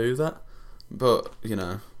particularly do that, but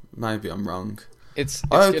maybe I'm wrong. It's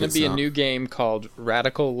going to be a new game called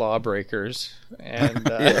Radical Lawbreakers, and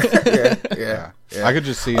yeah. I could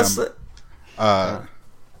just see them.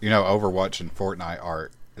 Overwatch and Fortnite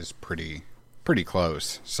art is pretty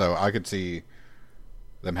close, so I could see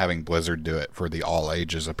them having Blizzard do it for the all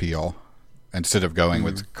ages appeal instead of going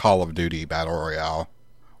with Call of Duty Battle Royale,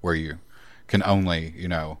 where you can only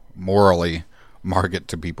morally market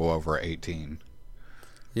to people over 18.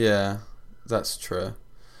 Yeah, that's true.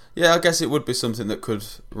 Yeah, I guess it would be something that could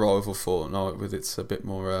rival Fortnite with its a bit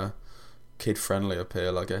more kid-friendly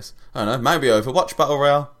appeal, I guess. I don't know, maybe Overwatch Battle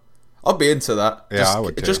Royale. I'd be into that. Yeah, I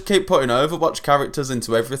would too. Just keep putting Overwatch characters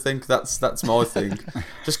into everything. That's my thing.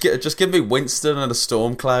 Just give me Winston and a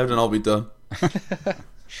Stormcloud and I'll be done.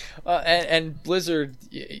 And Blizzard,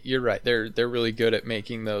 you're right. They're really good at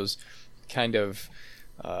making those kind of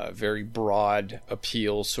very broad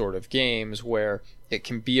appeal sort of games where it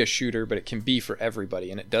can be a shooter, but it can be for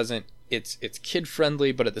everybody, and it's kid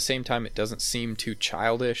friendly, but at the same time it doesn't seem too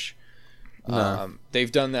childish. No.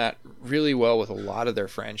 They've done that really well with a lot of their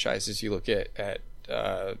franchises. You look at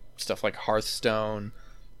stuff like Hearthstone,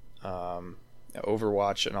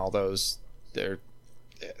 Overwatch and all those,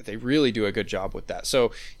 they really do a good job with that.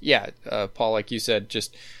 So yeah, Paul, like you said,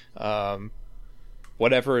 just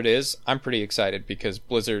whatever it is, I'm pretty excited because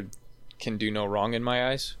Blizzard can do no wrong in my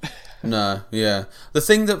eyes. No, yeah. The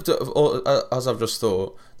thing that, as I've just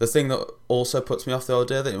thought, the thing that also puts me off the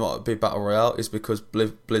idea that it might be Battle Royale is because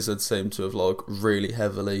Blizzard seem to have like really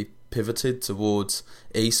heavily pivoted towards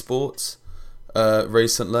esports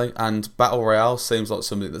recently, and Battle Royale seems like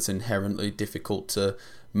something that's inherently difficult to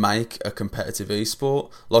make a competitive esport.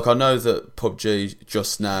 Like, I know that PUBG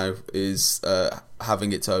just now is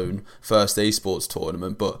having its own first esports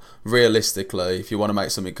tournament, but realistically, if you want to make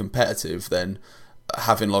something competitive, then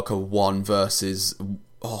having like a 1 versus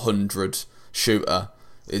 100 shooter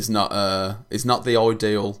is not the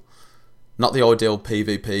ideal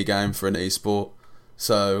PvP game for an esport.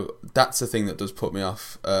 So that's the thing that does put me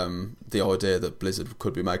off the idea that Blizzard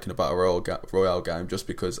could be making a Battle Royale game, just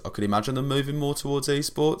because I could imagine them moving more towards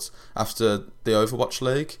esports after the Overwatch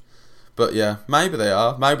League. But yeah, maybe they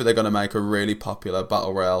are. Maybe they're going to make a really popular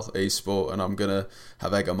Battle Royale esport and I'm going to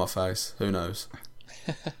have egg on my face. Who knows?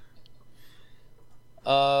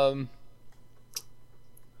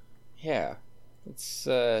 Yeah, it's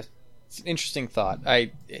an interesting thought.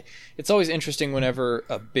 It's always interesting whenever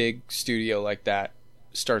a big studio like that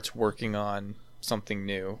starts working on something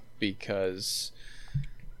new, because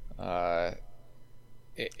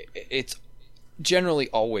it's generally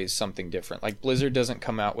always something different. Like, Blizzard doesn't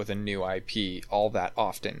come out with a new IP all that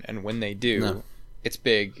often, and when they do, it's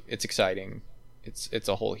big, it's exciting, it's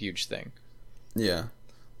a whole huge thing. Yeah.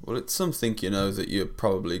 Well, it's something, that you're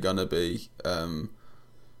probably going to be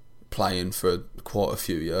playing for quite a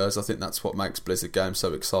few years. I think that's what makes Blizzard games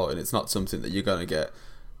so exciting. It's not something that you're going to get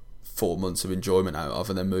 4 months of enjoyment out of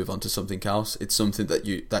and then move on to something else. It's something that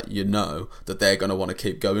you know that they're going to want to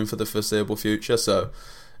keep going for the foreseeable future. So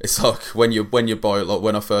it's like when you buy it, like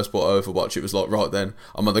when I first bought Overwatch, it was like, right then,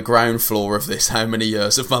 I'm on the ground floor of this. How many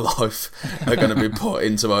years of my life are going to be put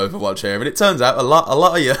into Overwatch here? And it turns out a lot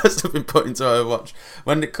of years have been put into Overwatch.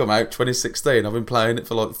 When did it come out? 2016. I've been playing it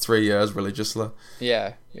for like 3 years religiously.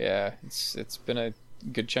 Yeah. It's been a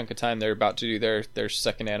good chunk of time. They're about to do their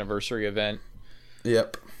second anniversary event.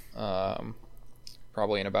 Yep.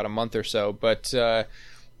 Probably in about a month or so. But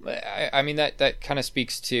I mean, that kind of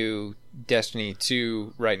speaks to Destiny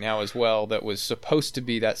 2 right now as well. That was supposed to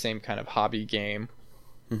be that same kind of hobby game,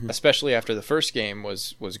 especially after the first game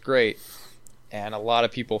was great, and a lot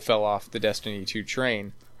of people fell off the Destiny 2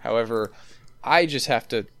 train. However, I just have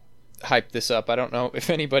to hype this up. I don't know if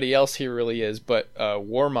anybody else here really is, but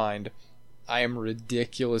Warmind, I am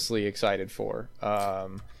ridiculously excited for.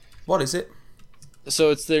 What is it?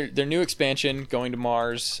 So it's their new expansion, Going to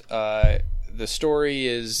Mars. The story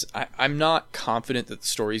is... I'm not confident that the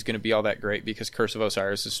story is going to be all that great, because Curse of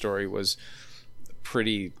Osiris' story was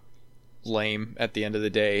pretty lame at the end of the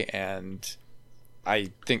day, and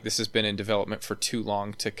I think this has been in development for too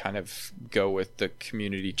long to kind of go with the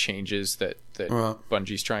community changes that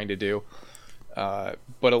Bungie's trying to do. But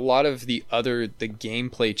a lot of the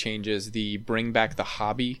gameplay changes, the bring back the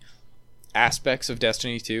hobby aspects of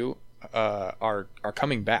Destiny 2 are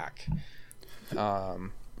coming back.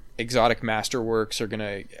 Exotic Masterworks are going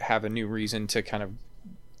to have a new reason to kind of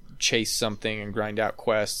chase something and grind out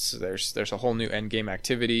quests. There's a whole new endgame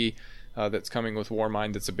activity that's coming with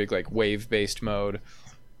Warmind that's a big like wave-based mode.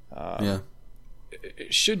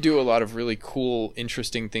 It should do a lot of really cool,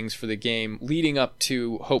 interesting things for the game, leading up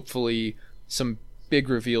to hopefully some big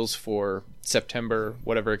reveals for September,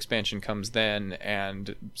 whatever expansion comes then,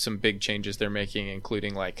 and some big changes they're making,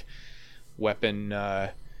 including like weapon.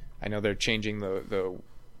 I know they're changing the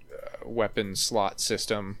weapon slot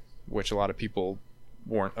system, which a lot of people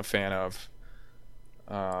weren't a fan of.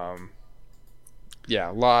 A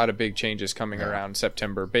lot of big changes coming around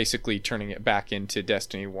September, basically turning it back into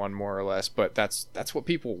Destiny 1 more or less, but that's what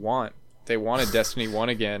people want. They wanted Destiny 1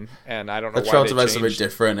 again, and I don't know why they tried to make something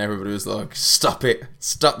different. Everybody was like, stop it,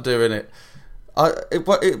 stop doing it.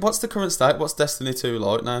 What's the current state? What's Destiny 2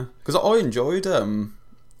 like now? Because I enjoyed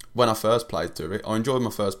when I first played through it. I enjoyed my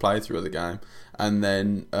first playthrough of the game, and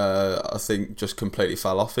then I think just completely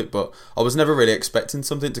fell off it. But I was never really expecting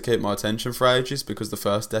something to keep my attention for ages, because the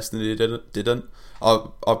first Destiny didn't. I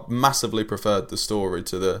massively preferred the story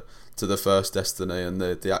to the first Destiny and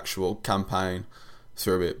the actual campaign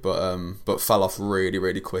through it, but fell off really,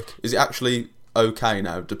 really quick. Is it actually okay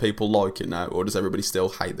now? Do people like it now, or does everybody still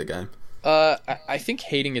hate the game? I think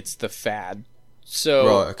hating it's the fad.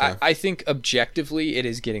 So right, okay. I think objectively it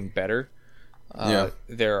is getting better.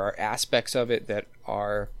 There are aspects of it that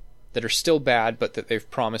are still bad, but that they've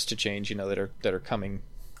promised to change. That are coming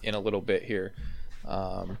in a little bit here.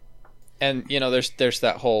 And there's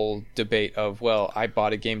that whole debate of, well, I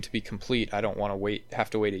bought a game to be complete. I don't want to have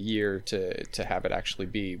to wait a year to have it actually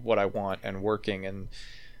be what I want and working. And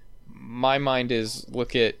my mind is,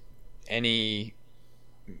 look at any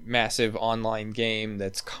massive online game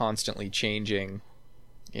that's constantly changing.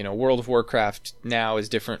 World of Warcraft now is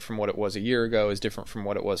different from what it was a year ago, is different from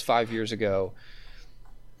what it was 5 years ago.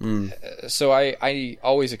 So I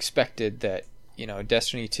always expected that,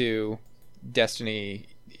 Destiny 2, Destiny,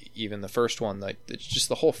 even the first one, like, it's just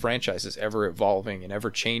the whole franchise is ever evolving and ever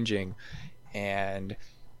changing. And,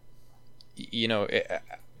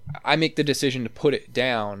 I make the decision to put it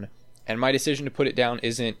down, and my decision to put it down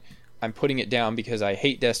isn't I'm putting it down because I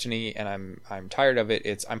hate Destiny and I'm tired of it.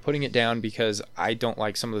 It's I'm putting it down because I don't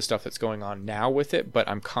like some of the stuff that's going on now with it, but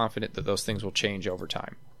I'm confident that those things will change over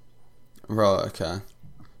time. Right, okay.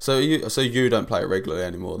 So you don't play it regularly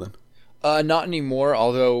anymore then? Not anymore,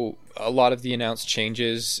 although a lot of the announced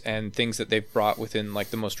changes and things that they've brought within like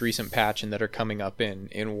the most recent patch and that are coming up in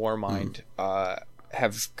Warmind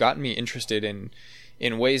have gotten me interested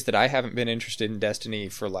in ways that I haven't been interested in Destiny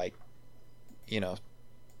for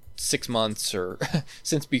 6 months or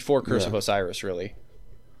since before Curse of Osiris, really.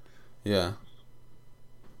 Yeah.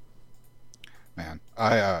 Man,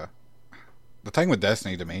 the thing with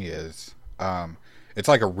Destiny to me is it's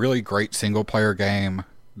like a really great single player game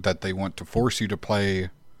that they want to force you to play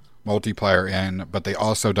multiplayer in, but they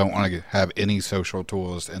also don't want to have any social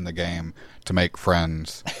tools in the game to make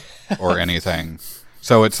friends or anything.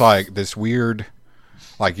 So it's like this weird,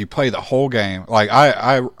 like, you play the whole game. Like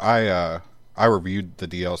I reviewed the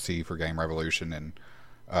DLC for Game Revolution and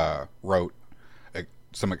wrote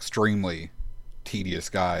some extremely tedious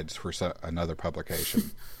guides for another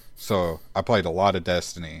publication. So I played a lot of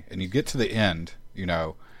Destiny, and you get to the end,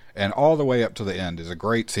 and all the way up to the end is a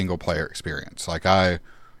great single player experience. Like, I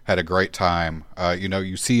had a great time.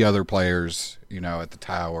 You see other players, at the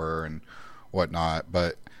tower and whatnot,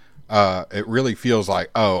 but it really feels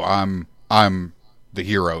like, oh, I'm the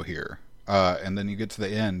hero here. And then you get to the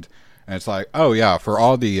end, and it's like, oh yeah, for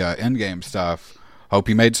all the end game stuff, hope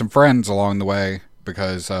you made some friends along the way,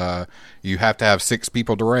 because you have to have 6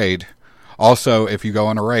 people to raid. Also, if you go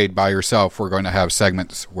on a raid by yourself, we're going to have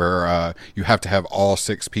segments where you have to have all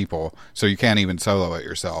 6 people, so you can't even solo it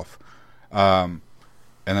yourself. And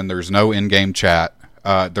then there's no in-game chat.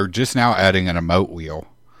 They're just now adding an emote wheel.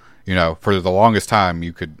 For the longest time,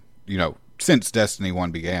 you could, since Destiny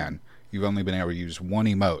 1 began, you've only been able to use one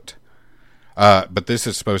emote. But this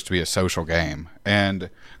is supposed to be a social game. And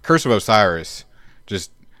Curse of Osiris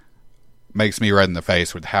just makes me red in the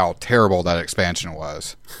face with how terrible that expansion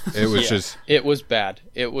was. It was just... It was bad.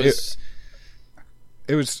 It was...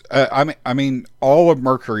 It was... I mean, all of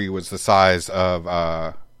Mercury was the size of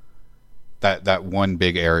that one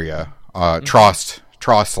big area.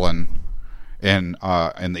 Trostland in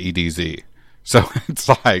the EDZ. So it's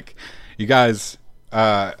like, you guys...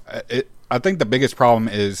 I think the biggest problem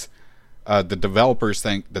is the developers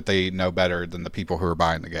think that they know better than the people who are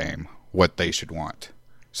buying the game what they should want.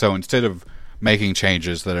 So instead of making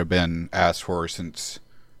changes that have been asked for since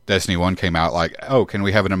Destiny 1 came out, like, oh, can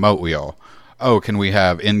we have an emote wheel? Oh, can we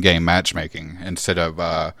have in-game matchmaking instead of,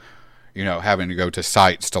 having to go to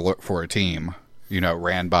sites to look for a team,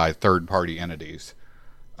 ran by third-party entities.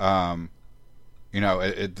 The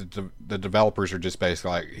developers are just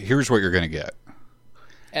basically like, here's what you're going to get.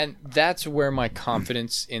 And that's where my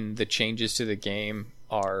confidence in the changes to the game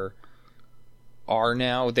are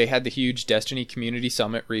now. They had the huge Destiny Community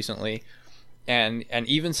Summit recently, and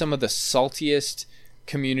even some of the saltiest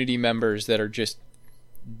community members that are just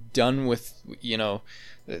done with,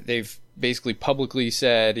 they've basically publicly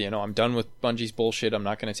said, I'm done with Bungie's bullshit, I'm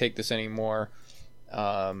not going to take this anymore.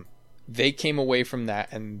 They came away from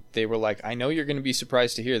that and they were like, I know you're going to be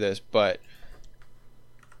surprised to hear this, but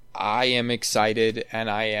I am excited, and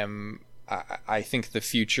I think the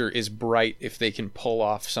future is bright if they can pull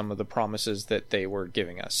off some of the promises that they were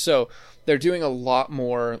giving us. So they're doing a lot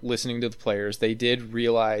more listening to the players. They did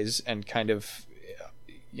realize and kind of,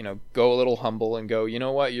 go a little humble and go, you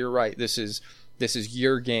know what, you're right. This is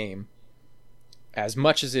your game. As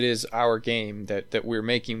much as it is our game that we're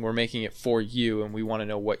making it for you, and we want to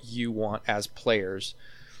know what you want as players.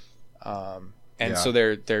 So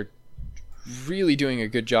they're really doing a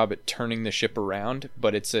good job at turning the ship around,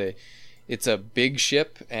 but it's a big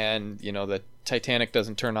ship, and the Titanic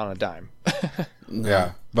doesn't turn on a dime.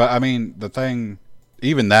 Yeah, but I mean, the thing,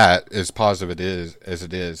 even that, as positive as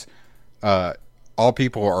it is, all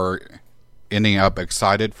people are ending up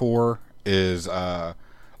excited for is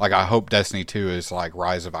like, I hope Destiny 2 is like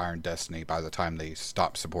Rise of Iron Destiny by the time they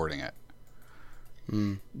stop supporting it.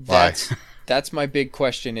 That's my big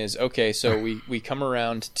question is, okay, so we come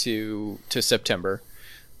around to September.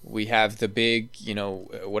 We have the big,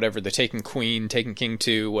 whatever, the Taken Queen, Taken King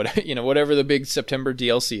 2, whatever the big September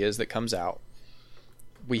DLC is that comes out.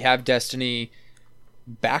 We have Destiny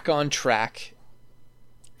back on track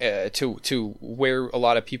to where a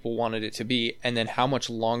lot of people wanted it to be, and then how much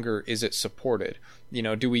longer is it supported?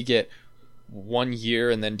 Do we get 1 year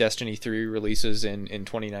and then Destiny 3 releases in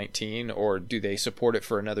 2019, or do they support it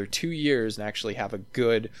for another 2 years and actually have a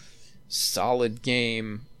good, solid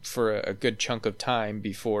game for a good chunk of time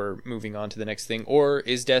before moving on to the next thing? Or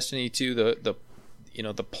is Destiny 2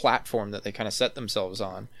 the platform that they kind of set themselves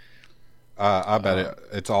on? I bet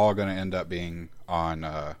it's all going to end up being on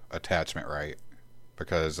attachment rate,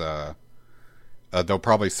 because they'll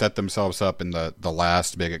probably set themselves up in the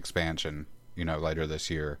last big expansion, later this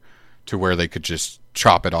year, to where they could just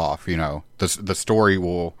chop it off. The story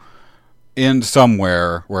will end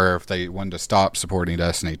somewhere where if they wanted to stop supporting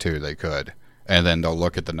Destiny 2, they could. And then they'll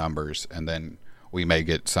look at the numbers, and then we may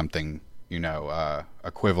get something,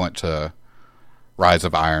 equivalent to Rise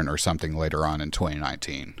of Iron or something later on in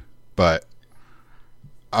 2019. But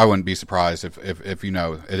I wouldn't be surprised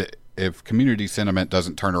if community sentiment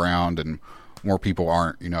doesn't turn around and more people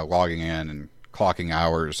aren't, logging in and clocking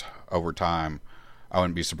hours over time. I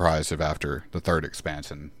wouldn't be surprised if after the third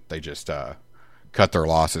expansion they just cut their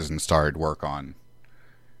losses and started work on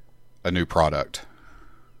a new product.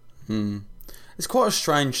 It's quite a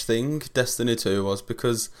strange thing, Destiny 2 was,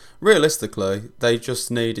 because realistically they just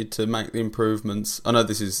needed to make the improvements. I know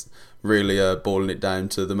this is really boiling it down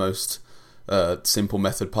to the most simple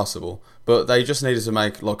method possible, but they just needed to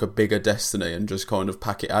make like a bigger Destiny and just kind of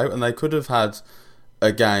pack it out, and they could have had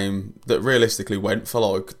a game that realistically went for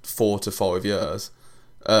like 4 to 5 years,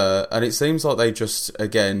 and it seems like they just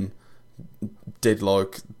again did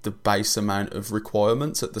like the base amount of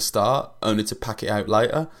requirements at the start only to pack it out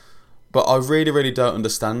later. But I really don't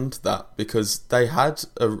understand that, because they had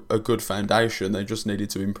a good foundation. They just needed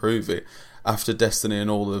to improve it after Destiny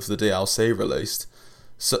and all of the DLC released.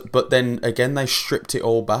 So, but then again, they stripped it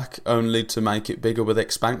all back only to make it bigger with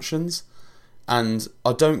expansions. And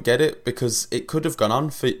I don't get it, because it could have gone on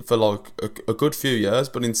for like a good few years,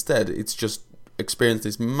 but instead it's just experienced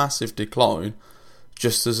this massive decline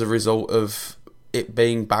just as a result of it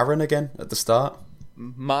being barren again at the start.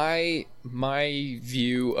 My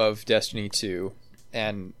view of Destiny 2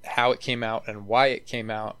 and how it came out and why it came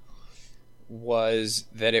out was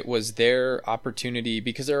that it was their opportunity,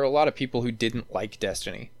 because there are a lot of people who didn't like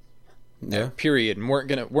Destiny. Yeah. Period. And weren't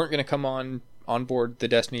gonna come on board the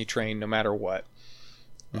Destiny train no matter what.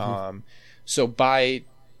 So by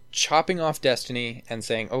chopping off Destiny and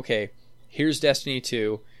saying, okay, here's Destiny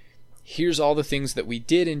 2, here's all the things that we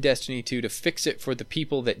did in Destiny 2 to fix it for the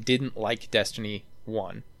people that didn't like Destiny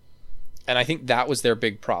 1. And I think that was their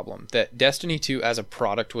big problem, that Destiny 2 as a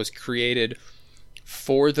product was created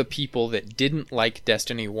for the people that didn't like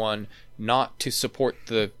Destiny 1, not to support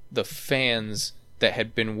the fans that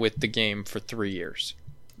had been with the game for 3 years.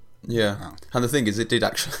 Yeah, and the thing is, it did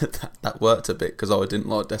actually that worked a bit, because I didn't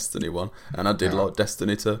like Destiny 1 and I did like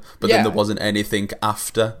Destiny 2, but then there wasn't anything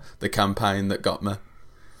after the campaign that got me.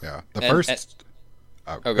 Yeah,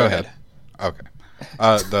 go ahead. Okay.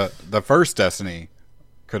 The first Destiny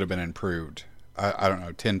could have been improved, I don't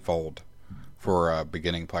know, tenfold for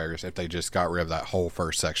beginning players if they just got rid of that whole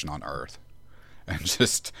first section on Earth and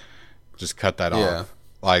just cut that off.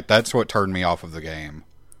 Like, that's what turned me off of the game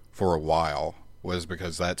for a while, was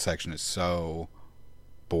because that section is so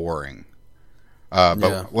boring.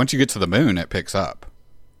 But once you get to the moon, it picks up.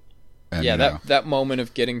 And, that moment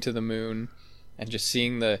of getting to the moon and just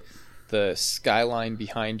seeing the skyline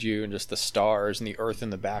behind you and just the stars and the Earth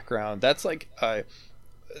in the background, that's like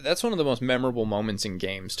that's one of the most memorable moments in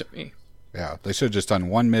games to me. Yeah, they should have just done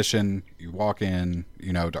one mission. You walk in,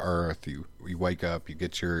 to Earth, you wake up, you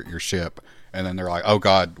get your ship, and then they're like, oh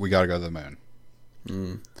god, we gotta go to the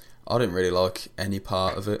moon. I didn't really like any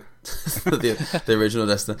part of it. the original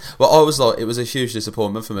Destiny. Well, I was like, it was a huge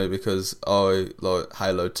disappointment for me, because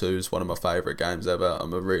Halo 2 is one of my favourite games ever.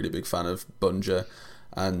 I'm a really big fan of Bungie,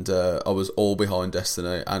 and I was all behind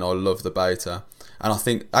Destiny, and I love the beta. And I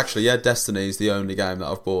think, actually, Destiny is the only game that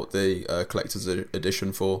I've bought the collector's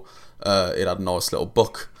edition for. It had a nice little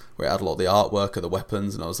book where it had a lot of the artwork of the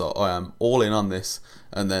weapons, and I was like, I am all in on this,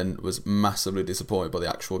 and then was massively disappointed by the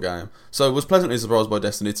actual game. So I was pleasantly surprised by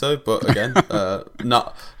Destiny 2, but again,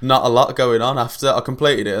 not a lot going on after I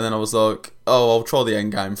completed it, and then I was like, oh, I'll try the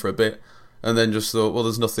end game for a bit, and then just thought, well,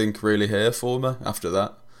 there's nothing really here for me after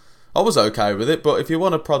that. I was okay with it, but if you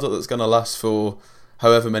want a product that's going to last for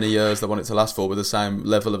however many years they want it to last for with the same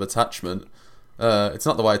level of attachment, It's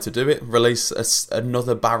not the way to do it. Release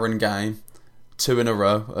another barren game, 2 in a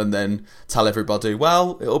row, and then tell everybody,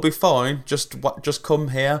 well, it'll be fine. Just come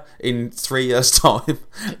here in 3 years' time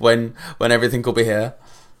when everything will be here.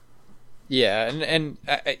 Yeah, and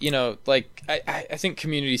you know, like I think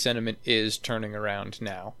community sentiment is turning around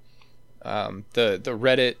now. The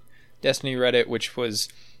Reddit, Destiny Reddit, which was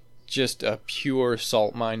just a pure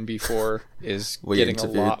salt mine before, is getting a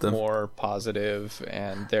lot more positive,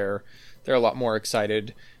 and they're a lot more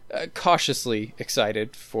excited, cautiously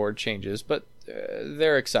excited for changes, but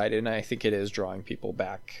they're excited, and I think it is drawing people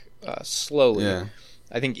back slowly. Yeah.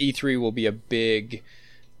 I think E3 will be a big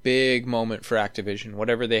moment for Activision.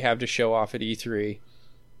 Whatever they have to show off at E3,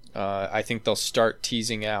 I think they'll start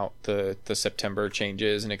teasing out the September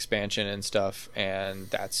changes and expansion and stuff, and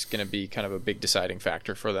that's going to be kind of a big deciding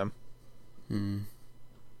factor for them.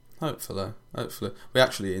 Hopefully. We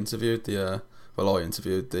actually interviewed I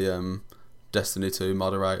interviewed the Destiny 2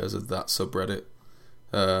 moderators of that subreddit.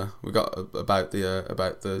 We got about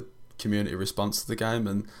the community response to the game,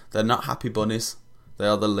 and they're not happy bunnies. They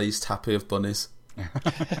are the least happy of bunnies.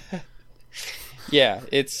 Yeah,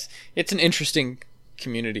 it's an interesting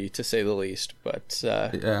community, to say the least, but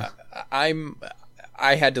I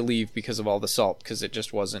had to leave because of all the salt, because it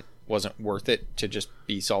just wasn't worth it to just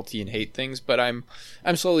be salty and hate things. But I'm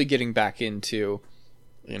slowly getting back into,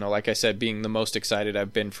 you know, like I said, being the most excited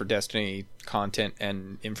I've been for Destiny content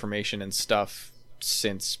and information and stuff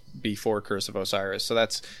since before Curse of Osiris. So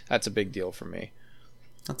that's a big deal for me.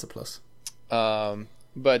 That's a plus.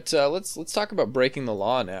 But let's talk about breaking the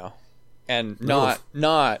law now, and not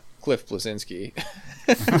Cliff Bleszinski.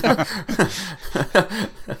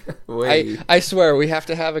 I swear we have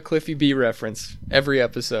to have a Cliffy B reference every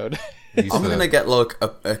episode. I'm gonna get like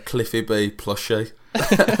a Cliffy B plushie,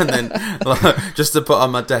 and then just to put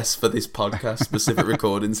on my desk for this podcast specific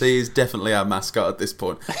recordings. He is definitely our mascot at this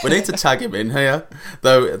point. We need to tag him in here,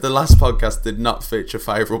 though. The last podcast did not feature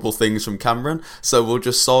favourable things from Cameron, so we'll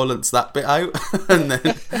just silence that bit out and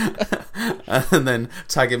then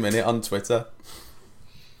tag him in it on Twitter.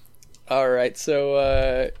 All right,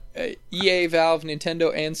 so EA, Valve,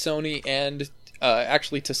 Nintendo, and Sony, and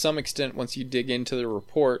actually to some extent, once you dig into the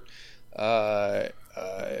report,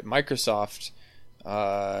 Microsoft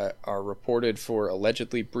are reported for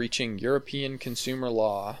allegedly breaching European consumer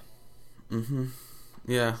law. Mm-hmm.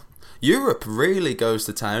 Yeah, Europe really goes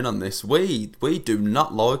to town on this. We do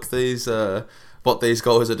not like these what these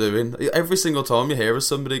guys are doing. Every single time you hear of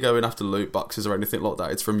somebody going after loot boxes or anything like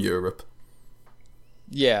that, it's from Europe.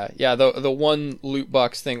 Yeah. The one loot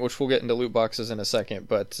box thing, which we'll get into loot boxes in a second,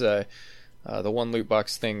 but the one loot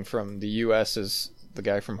box thing from the U.S. is the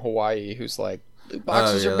guy from Hawaii who's like, loot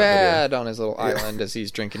boxes are bad on his little island as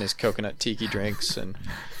he's drinking his coconut tiki drinks, and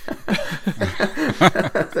there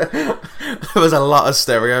was a lot of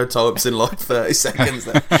stereotypes in like 30 seconds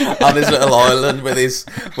there, on his little island with his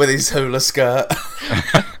hula skirt.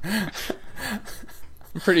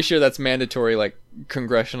 I'm pretty sure that's mandatory, like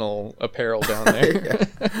congressional apparel down there.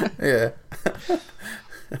 Yeah.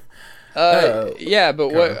 Yeah,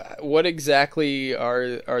 but what exactly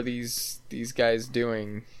are these guys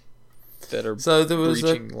doing that are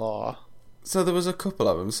breaching law? So there was a couple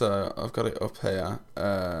of them. So I've got it up here.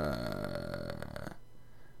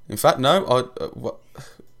 In fact, no.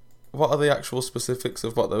 What are the actual specifics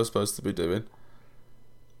of what they were supposed to be doing?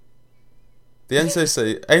 The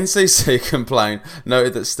NCC complaint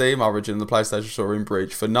noted that Steam Origin and the PlayStation Store are in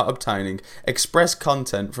breach for not obtaining express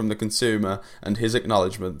content from the consumer, and his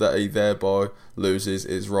acknowledgement that he thereby loses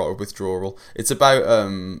his right of withdrawal. It's about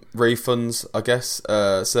refunds, I guess.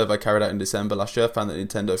 A survey carried out in December last year found that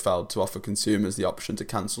Nintendo failed to offer consumers the option to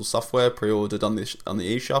cancel software pre-ordered on the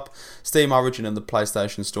eShop. Steam Origin and the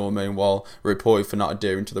PlayStation Store, meanwhile, were reported for not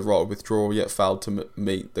adhering to the right of withdrawal, yet failed to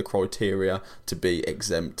meet the criteria to be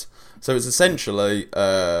exempt. So it's essentially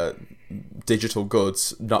digital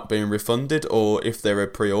goods not being refunded, or if there are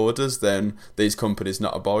pre-orders, then these companies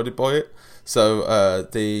not abided by it. So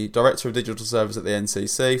the Director of Digital Service at the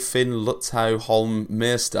NCC, Finn Lutzow-Holm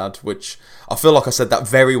Meerstad, which I feel like I said that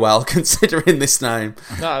very well considering this name.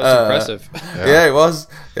 No, it was impressive. Yeah, it was.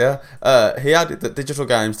 Yeah, he added that digital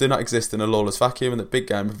games do not exist in a lawless vacuum, and that big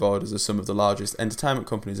game providers, as some of the largest entertainment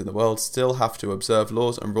companies in the world, still have to observe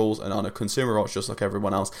laws and rules and honour consumer rights just like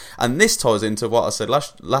everyone else. And this ties into what I said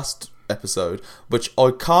last episode, which I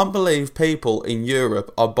can't believe people in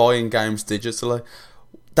Europe are buying games digitally.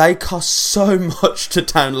 they cost so much to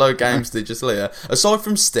download games digitally. Aside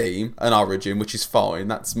from Steam and Origin, which is fine,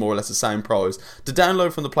 that's more or less the same price. To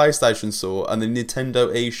download from the PlayStation Store and the Nintendo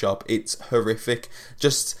eShop, it's horrific.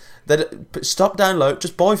 Just stop download.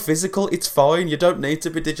 Just buy physical. It's fine. You don't need to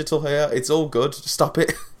be digital here. It's all good. Stop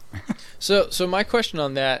it. So my question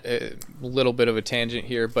on that, a little bit of a tangent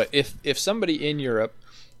here, but if somebody in Europe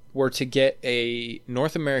were to get a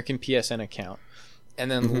North American PSN account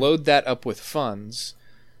and then load that up with funds,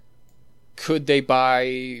 could they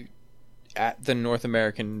buy at the North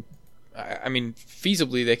American? I mean,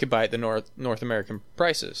 feasibly, they could buy at the North American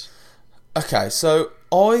prices. Okay, so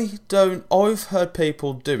I've heard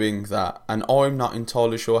people doing that, and I'm not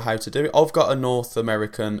entirely sure how to do it. I've got a North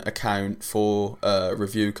American account for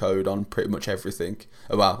review code on pretty much everything.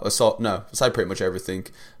 Well, I say pretty much everything.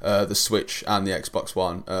 The Switch and the Xbox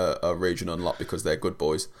One are region unlocked because they're good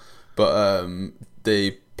boys. But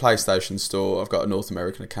the PlayStation Store, I've got a North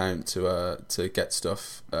American account to get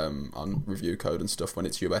stuff on review code and stuff when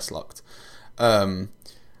it's US locked. I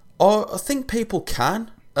think people can.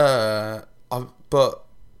 But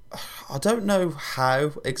I don't know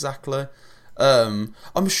how exactly.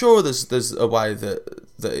 I'm sure there's a way that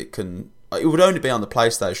it can. It would only be on the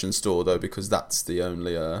PlayStation Store though, because that's the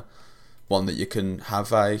only one that you can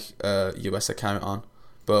have a US account on.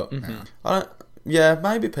 But I don't. Yeah,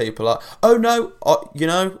 maybe people are. Oh no,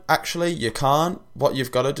 actually you can't. What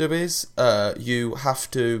you've got to do is you have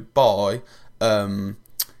to buy.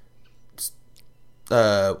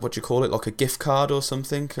 What do you call it? Like a gift card or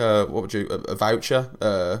something? What would you? A voucher?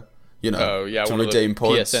 To redeem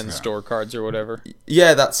points. PSN store cards or whatever.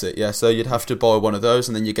 Yeah, that's it. Yeah, so you'd have to buy one of those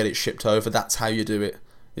and then you get it shipped over. That's how you do it.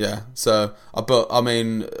 Yeah. So, but I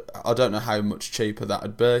mean, I don't know how much cheaper that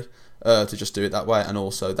would be to just do it that way, and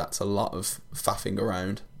also that's a lot of faffing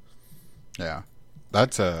around. Yeah,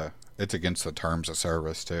 it's against the terms of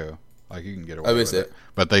service too. Like you can get away with it,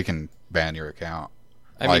 but they can ban your account.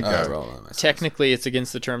 I mean, technically, it's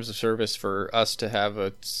against the terms of service for us to have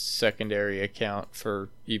a secondary account for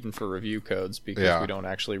review codes because we don't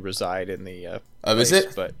actually reside in the. Is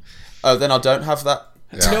it? But then I don't have that.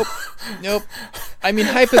 Yeah. Nope. I mean,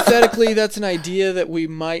 hypothetically, that's an idea that we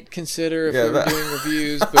might consider if we were doing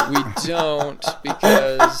reviews, but we don't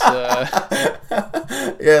because.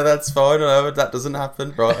 Yeah, that's fine. No, that doesn't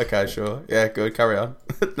happen. Right? Okay, sure. Yeah, good. Carry on.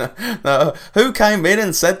 No, who came in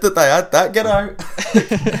and said that they had that? Get out!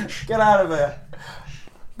 Get out of there!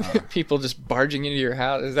 People just barging into your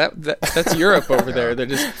house. That's Europe over there? They're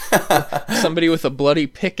just somebody with a bloody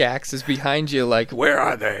pickaxe is behind you, like, where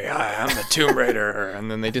are they? I'm the Tomb Raider, and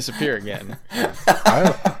then they disappear again.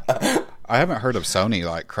 I haven't heard of Sony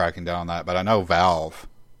like cracking down on that, but I know Valve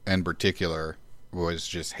in particular was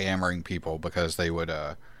just hammering people because they would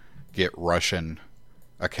get Russian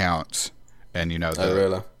accounts, and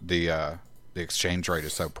the exchange rate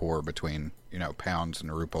is so poor between pounds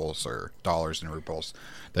and rubles or dollars and rubles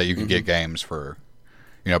that you can get games for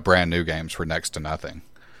brand new games for next to nothing.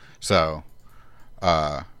 So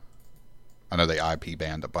I know they IP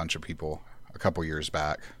banned a bunch of people a couple years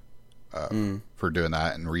back for doing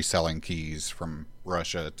that and reselling keys from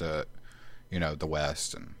Russia to the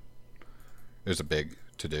West, and it was a big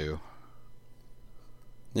to do.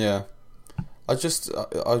 Yeah, I'm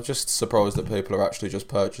just surprised that people are actually just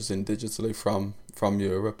purchasing digitally from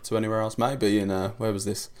Europe to anywhere else. Maybe in where was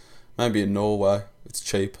this? Maybe in Norway it's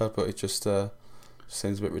cheaper, but it just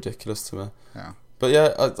seems a bit ridiculous to me. Yeah. But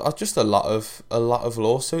yeah, I just a lot of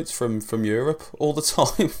lawsuits from Europe all the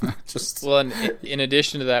time. Just well, and in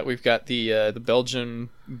addition to that, we've got the Belgian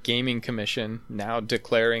Gaming Commission now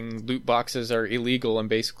declaring loot boxes are illegal and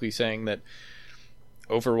basically saying that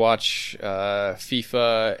Overwatch,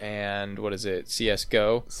 FIFA, and what is it,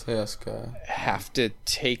 CS:GO have to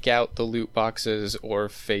take out the loot boxes or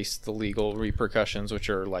face the legal repercussions, which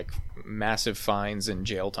are like massive fines and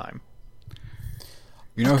jail time.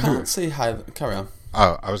 I can't see how. Carry on.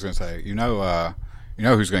 Oh, I was going to say,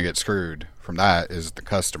 who's going to get screwed from that is the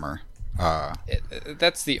customer.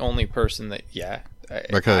 That's the only person that,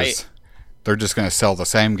 because they're just going to sell the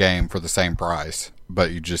same game for the same price,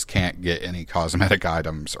 but you just can't get any cosmetic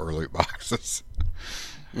items or loot boxes.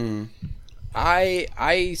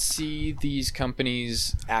 I see these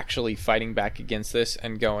companies actually fighting back against this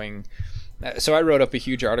and going. So I wrote up a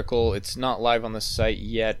huge article. It's not live on the site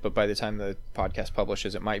yet, but by the time the podcast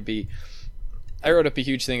publishes, it might be. I wrote up a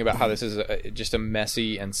huge thing about how this is just a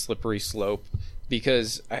messy and slippery slope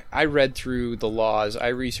because I read through the laws. I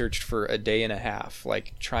researched for a day and a half,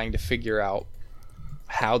 like trying to figure out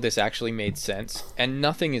how this actually made sense, and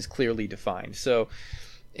nothing is clearly defined. So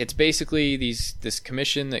It's basically this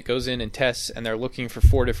commission that goes in and tests, and they're looking for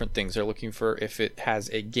 4 different things. They're looking for if it has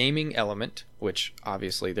a gaming element, which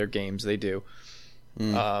obviously they're games, they do.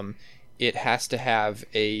 It has to have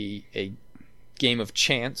a game of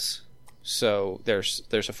chance, so there's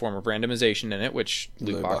a form of randomization in it, which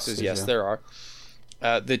loot boxes, yes, there are.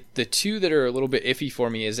 The 2 that are a little bit iffy for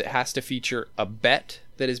me is it has to feature a bet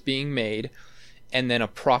that is being made, and then a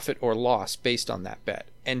profit or loss based on that bet.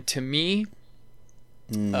 And to me,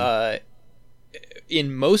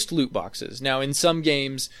 in most loot boxes, now in some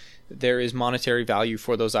games there is monetary value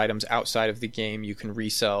for those items outside of the game. You can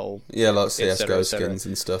resell, like CSGO skins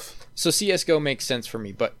and stuff. So CSGO makes sense for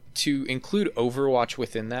me, but to include Overwatch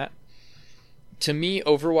within that, to me,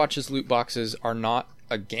 Overwatch's loot boxes are not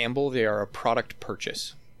a gamble, they are a product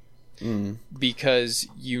purchase. Because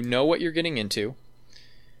you know what you're getting into.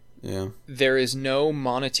 Yeah. There is no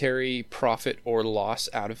monetary profit or loss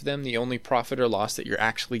out of them. The only profit or loss that you're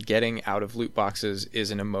actually getting out of loot boxes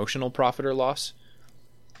is an emotional profit or loss.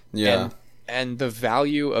 Yeah. And the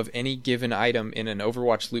value of any given item in an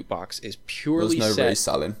Overwatch loot box is purely There's no set.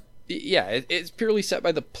 reselling. Yeah, it's purely set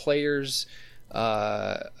by the player's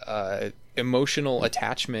emotional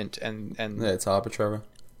attachment and it's arbitrary.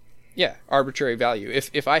 Yeah, arbitrary value.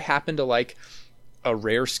 If I happen to like a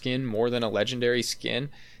rare skin more than a legendary skin,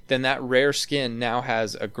 then that rare skin now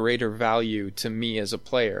has a greater value to me as a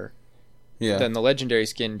player than the legendary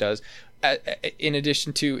skin does. In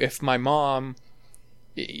addition to, if my mom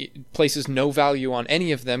places no value on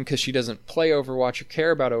any of them because she doesn't play Overwatch or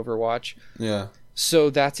care about Overwatch, so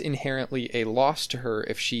that's inherently a loss to her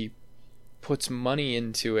if she puts money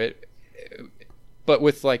into it. But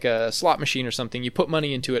with like a slot machine or something, you put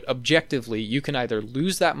money into it, objectively you can either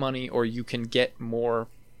lose that money or you can get more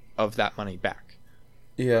of that money back.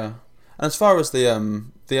 Yeah. And as far as the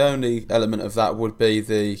only element of that would be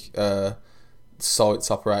the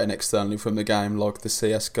sites operating externally from the game, like the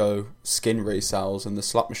CSGO skin resales and the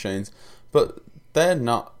slot machines, but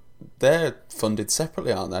they're funded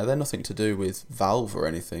separately, aren't they? They're nothing to do with Valve or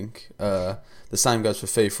anything. The same goes for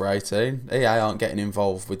FIFA 18. EA aren't getting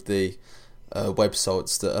involved with the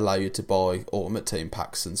websites that allow you to buy Ultimate Team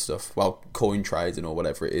packs and stuff. Well, coin trading or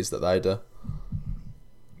whatever it is that they do.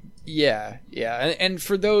 Yeah. And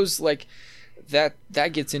for those, like,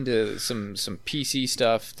 that gets into some PC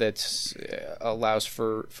stuff that allows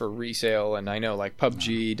for resale, and I know like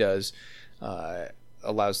PUBG does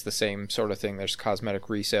allows the same sort of thing. There's cosmetic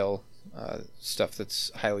resale stuff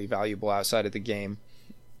that's highly valuable outside of the game,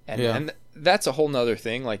 and that's a whole nother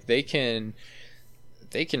thing. Like they can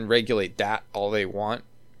regulate that all they want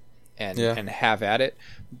and have at it,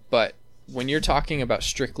 but when you're talking about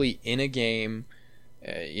strictly in a game,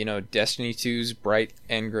 Destiny 2's bright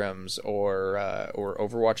engrams or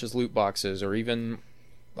Overwatch's loot boxes, or even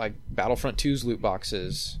like Battlefront 2's loot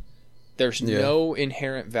boxes, there's no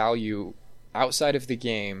inherent value outside of the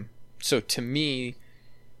game. So to me,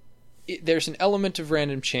 there's an element of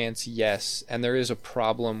random chance, yes, and there is a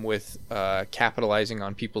problem with capitalizing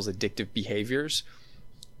on people's addictive behaviors,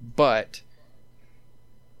 but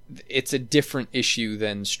it's a different issue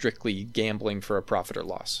than strictly gambling for a profit or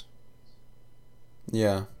loss.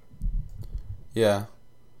 Yeah.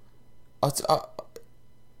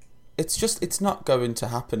 It's not going to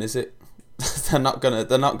happen, is it? they're not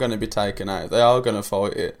gonna be taken out. They are gonna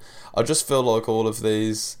fight it. I just feel like all of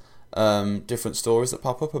these different stories that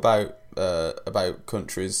pop up about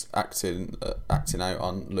countries acting out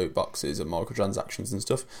on loot boxes and microtransactions and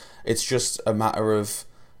stuff. It's just a matter of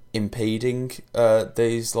impeding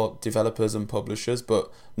these like developers and publishers,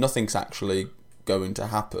 but nothing's actually going to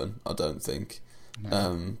happen, I don't think.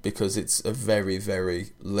 No. Because it's a very,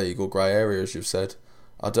 very legal grey area, as you've said.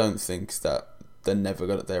 I don't think that they're ever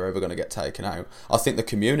going to get taken out. I think the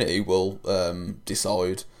community will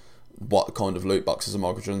decide what kind of loot boxes and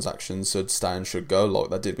microtransactions should stay and should go, like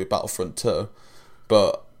they did with Battlefront 2.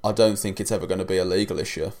 But I don't think it's ever going to be a legal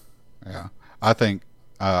issue. Yeah, I think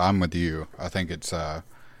I'm with you. I think it's the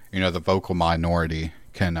vocal minority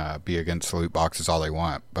can be against loot boxes all they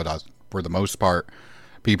want, but for the most part,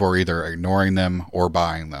 people are either ignoring them or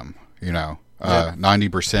buying them.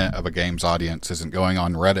 90% of a game's audience isn't going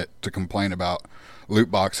on Reddit to complain about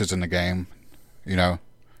loot boxes in the game.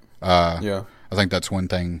 I think that's one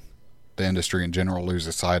thing the industry in general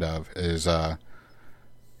loses sight of is, the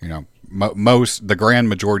grand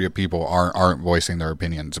majority of people aren't voicing their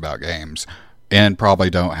opinions about games, and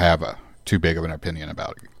probably don't have too big of an opinion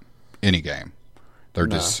about any game. They're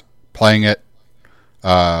just playing it,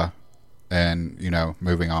 and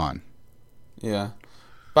moving on. Yeah.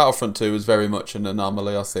 Battlefront 2 was very much an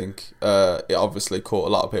anomaly, I think. It obviously caught a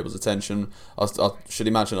lot of people's attention. I should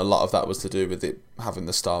imagine a lot of that was to do with it having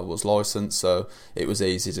the Star Wars license, so it was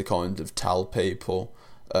easy to kind of tell people,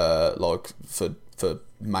 like for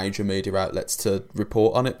major media outlets to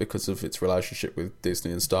report on it because of its relationship with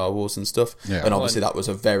Disney and Star Wars and stuff. Yeah. And obviously that was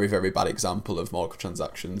a very, very bad example of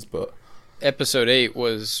microtransactions, but... Episode 8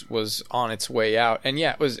 was on its way out, and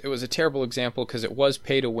yeah, it was a terrible example because it was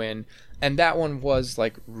pay to win, and that one was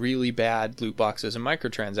like really bad loot boxes and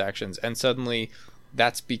microtransactions, and suddenly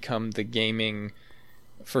that's become the gaming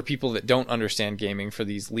for people that don't understand gaming, for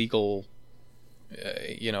these legal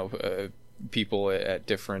people at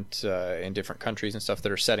different in different countries and stuff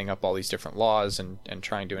that are setting up all these different laws and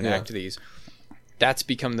trying to enact these. That's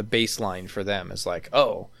become the baseline for them. It's like,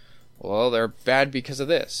 oh, well, they're bad because of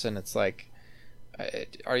this, and it's like,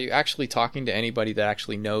 are you actually talking to anybody that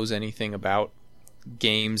actually knows anything about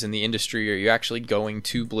games in the industry? Are you actually going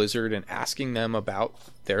to Blizzard and asking them about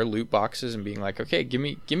their loot boxes and being like, okay, give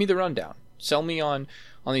me the rundown, sell me on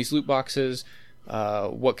these loot boxes,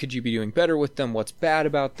 what could you be doing better with them, what's bad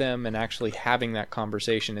about them, and actually having that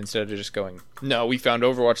conversation instead of just going, no, we found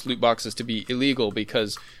Overwatch loot boxes to be illegal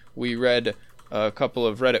because we read a couple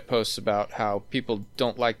of Reddit posts about how people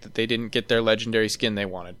don't like that they didn't get their legendary skin they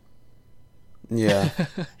wanted. Yeah.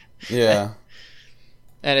 Yeah.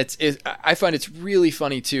 And I find it's really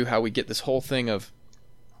funny too how we get this whole thing of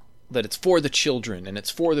that it's for the children and it's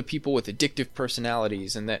for the people with addictive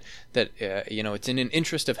personalities, and that it's in an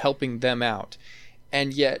interest of helping them out,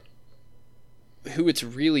 and yet who it's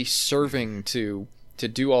really serving to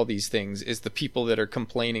do all these things is the people that are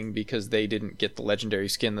complaining because they didn't get the legendary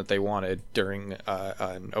skin that they wanted during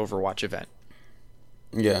an Overwatch event.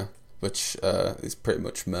 Yeah. Which is pretty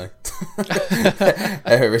much me.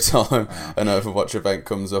 Every time an Overwatch event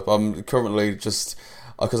comes up, I'm currently just...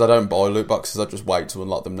 Because I don't buy loot boxes, I just wait to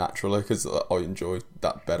unlock them naturally, because I enjoy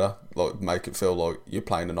that better. Like, make it feel like you're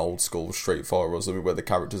playing an old school Street Fighter or something where the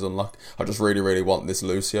character's unlocked. I just really, really want this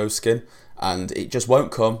Lucio skin, and it just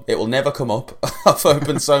won't come. It will never come up. I've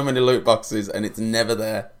opened so many loot boxes, and it's never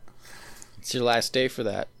there. It's your last day for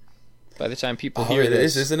that. By the time people hear this, it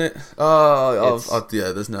is, isn't it? Oh,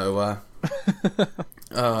 yeah. There's no way.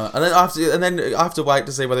 And then I have to wait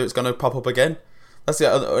to see whether it's going to pop up again. That's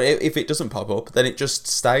if it doesn't pop up, then it just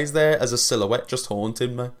stays there as a silhouette, just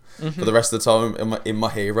haunting me for the rest of the time in my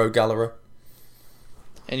hero gallery.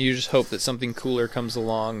 And you just hope that something cooler comes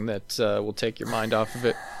along that will take your mind off of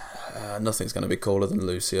it. Nothing's going to be cooler than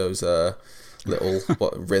Lucio's little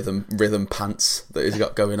rhythm pants that he's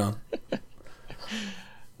got going on.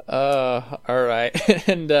 All right.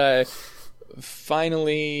 And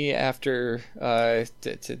finally, after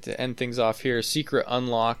to end things off here, secret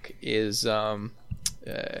unlock is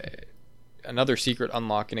another secret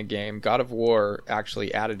unlock in a game. God of War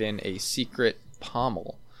actually added in a secret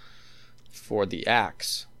pommel for the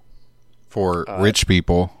axe for rich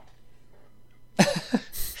people.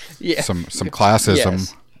 Yeah, some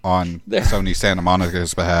classism on Sony Santa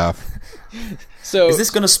Monica's behalf. So, is this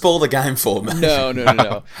going to spoil the game for me? No.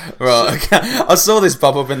 Right, okay. I saw this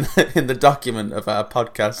pop up in the document of our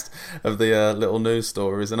podcast of the little news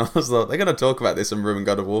stories, and I was like, they're going to talk about this and ruin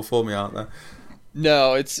God of War for me, aren't they?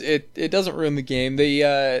 No, it doesn't ruin the game.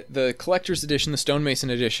 The collector's edition, the Stonemason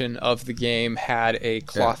edition of the game, had a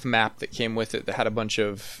cloth map that came with it that had a bunch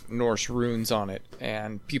of Norse runes on it,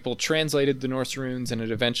 and people translated the Norse runes, and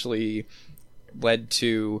it eventually led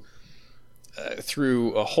to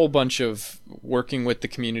through a whole bunch of working with the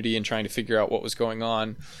community and trying to figure out what was going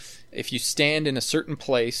on. If you stand in a certain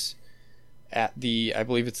place at I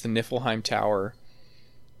believe it's the Niflheim Tower,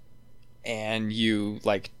 and you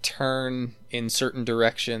turn in certain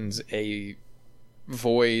directions, a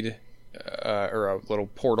void or a little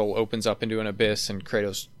portal opens up into an abyss, and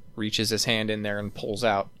Kratos reaches his hand in there and pulls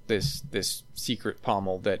out this secret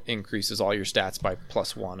pommel that increases all your stats by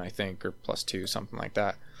 +1, I think, or +2, something like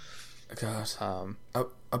that. God,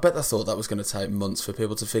 I bet they thought that was going to take months for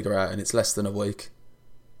people to figure out, and it's less than a week.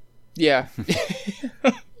 Yeah.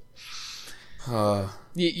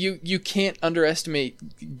 You can't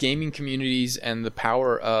underestimate gaming communities and the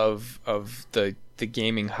power of the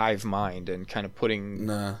gaming hive mind and kind of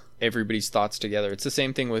putting everybody's thoughts together. It's the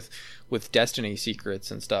same thing with Destiny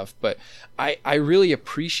secrets and stuff, but I really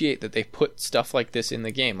appreciate that they put stuff like this in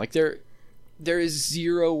the game. Like there is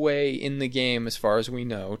zero way in the game, as far as we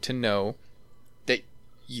know, to know that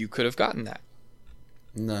you could have gotten that.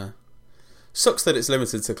 No. Sucks that it's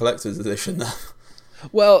limited to collector's edition, though.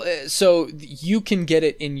 Well, so you can get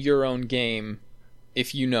it in your own game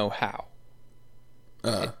if you know how.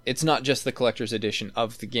 It's not just the collector's edition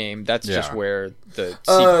of the game. That's just where the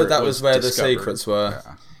that was where the secrets were.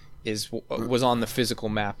 Was on the physical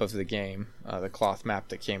map of the game, the cloth map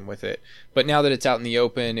that came with it. But now that it's out in the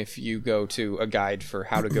open, if you go to a guide for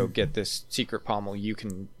how to go get this secret pommel, you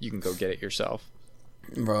can go get it yourself.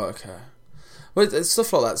 Right. Okay. Well,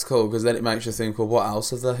 stuff like that's cool because then it makes you think, well, what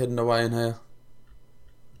else have they hidden away in here?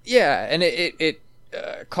 Yeah, and it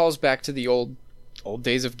calls back to the old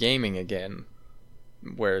days of gaming again,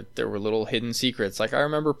 where there were little hidden secrets. Like, I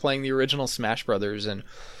remember playing the original Smash Brothers and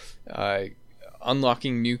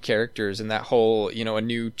unlocking new characters, and that whole, a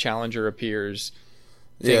new challenger appears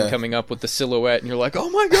thing coming up with the silhouette, and you're like, oh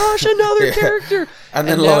my gosh, another character! And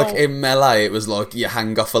then now, like, in Melee, it was like, you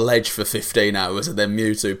hang off a ledge for 15 hours, and then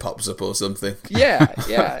Mewtwo pops up or something. Yeah.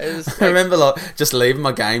 It was like... I remember, like, just leaving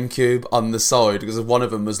my GameCube on the side, because one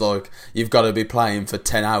of them was like, you've got to be playing for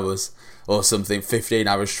 10 hours. Or something, 15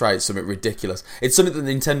 hours straight, something ridiculous. It's something that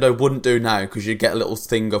Nintendo wouldn't do now, because you get a little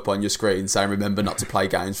thing up on your screen saying, remember not to play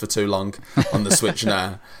games for too long on the Switch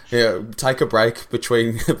now. Yeah, take a break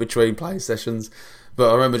between play sessions.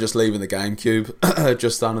 But I remember just leaving the GameCube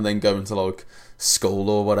just on and then going to, like, school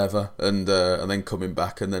or whatever, and then coming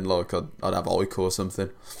back, and then, like, I'd have Ike or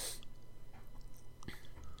something.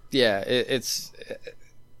 Yeah,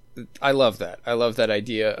 I love that. I love that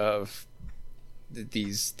idea of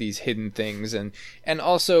these hidden things, and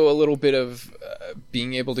also a little bit of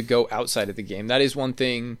being able to go outside of the game. That is one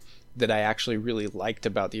thing that I actually really liked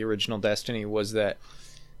about the original Destiny, was that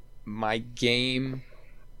my game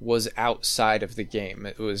was outside of the game.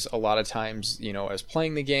 It was a lot of times, I was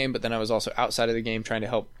playing the game, but then I was also outside of the game trying to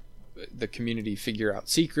help the community figure out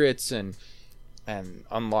secrets and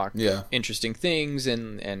unlock interesting things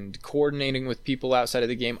and coordinating with people outside of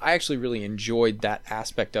the game. I actually really enjoyed that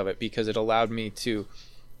aspect of it because it allowed me to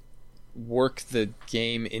work the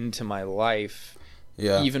game into my life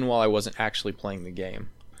even while I wasn't actually playing the game.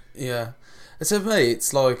 Yeah. To me,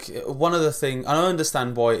 it's like one of the things, and I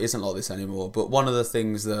understand why it isn't like this anymore, but one of the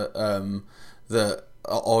things that that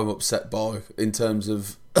I'm upset by in terms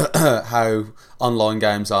of how online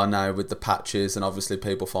games are now with the patches and obviously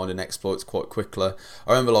people finding exploits quite quickly.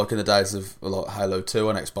 I remember like in the days of like Halo 2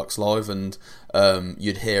 on Xbox Live, and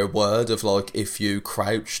you'd hear a word of like if you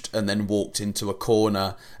crouched and then walked into a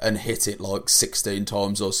corner and hit it like 16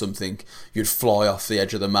 times or something, you'd fly off the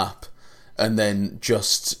edge of the map, and then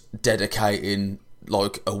just dedicating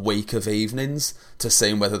like a week of evenings to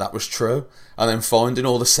seeing whether that was true, and then finding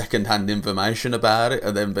all the second-hand information about it,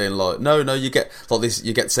 and then being like, no, you get like this,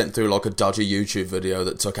 you get sent through like a dodgy YouTube video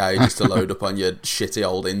that took ages to load up on your shitty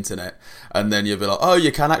old internet, and then you'd be like, oh,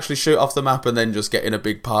 you can actually shoot off the map, and then just get in a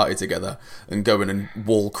big party together and going and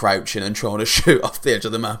wall crouching and trying to shoot off the edge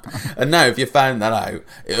of the map. And now if you found that out,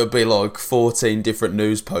 it would be like 14 different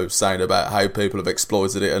news posts saying about how people have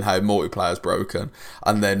exploited it and how multiplayer's broken,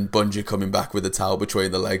 and then Bungie coming back with a towel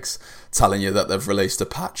between the legs telling you that they've released a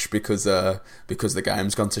patch because the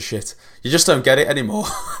game's gone to shit. You just don't get it anymore.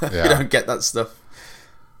 You don't get that stuff.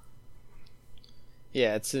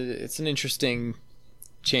 Yeah, it's an interesting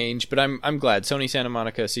change, but I'm glad. Sony Santa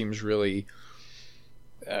Monica seems really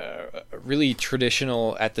really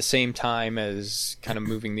traditional at the same time as kind of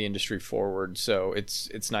moving the industry forward. So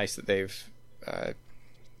it's nice that they've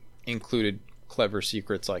included clever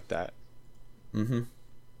secrets like that. Mm-hmm.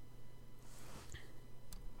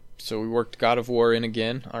 So we worked God of War in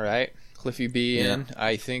again. All right, Cliffy B in.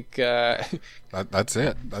 I think that's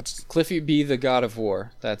it. That's Cliffy B, the God of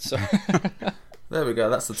War. That's there we go.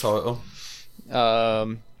 That's the title.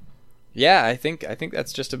 Yeah, I think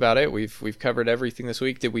that's just about it. We've covered everything this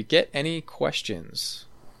week. Did we get any questions?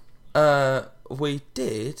 We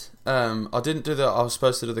did. I didn't do I was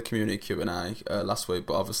supposed to do the community Q&A last week,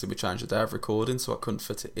 but obviously we changed the day of recording, so I couldn't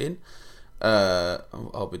fit it in.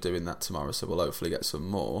 I'll be doing that tomorrow, so we'll hopefully get some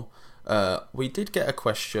more. We did get a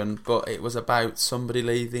question, but it was about somebody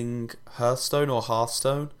leaving Hearthstone or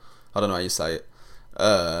Hearthstone. I don't know how you say it.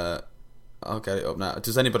 I'll get it up now.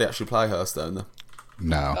 Does anybody actually play Hearthstone though?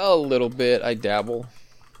 No. A little bit. I dabble.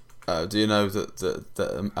 Do you know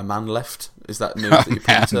that a man left? Is that news that you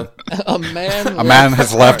printer? A man. A man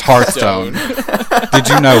has left Hearthstone. Did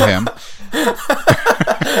you know him?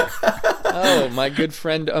 Oh, my good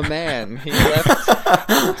friend, a man. He left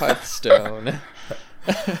Hearthstone.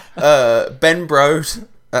 Ben Brode.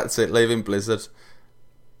 That's it. Leaving Blizzard.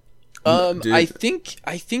 I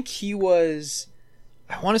think he was.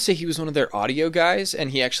 I want to say he was one of their audio guys,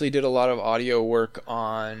 and he actually did a lot of audio work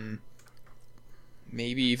on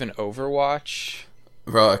maybe even Overwatch.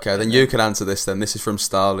 Right, okay, then you can answer this then. This is from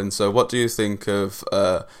Starling. So what do you think of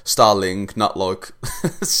Starling, not like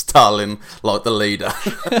Stalin, like the leader?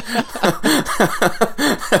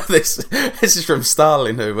 This is from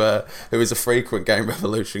Starling, who is a frequent Game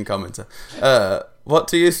Revolution commenter. What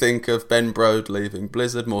do you think of Ben Brode leaving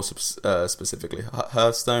Blizzard, more specifically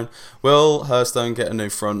Hearthstone? Will Hearthstone get a new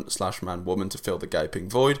front/man woman to fill the gaping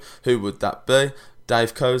void? Who would that be?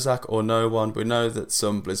 Dave Kozak or no one? We know that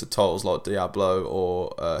some Blizzard titles like Diablo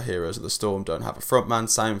or Heroes of the Storm don't have a frontman.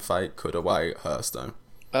 Same fate could await Hearthstone.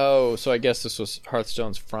 Oh, so I guess this was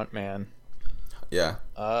Hearthstone's frontman. Yeah.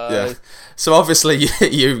 Yeah. So obviously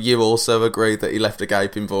you also agree that he left a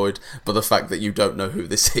gaping void, but the fact that you don't know who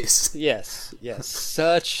this is. Yes.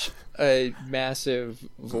 Such a massive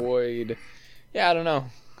void. Yeah, I don't know.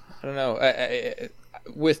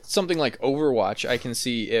 With something like Overwatch, I can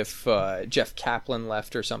see if Jeff Kaplan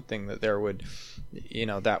left or something, that there would,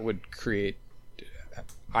 that would create.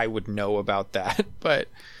 I would know about that, but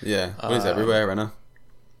yeah, he's everywhere, isn't he?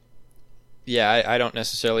 Yeah, I don't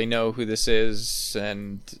necessarily know who this is,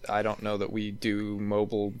 and I don't know that we do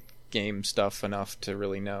mobile game stuff enough to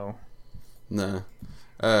really know. No.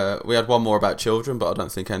 We had one more about children, but I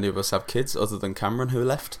don't think any of us have kids other than Cameron, who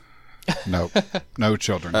left. Nope. No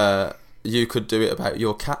children. You could do it about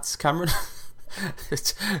your cats, Cameron.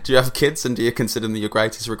 Do you have kids, and do you consider them your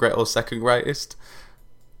greatest regret or second greatest?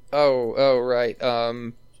 Oh, right.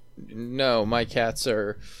 No, my cats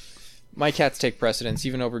take precedence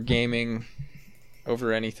even over gaming,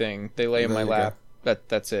 over anything. They lay in my lap.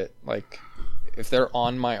 That's it. Like, if they're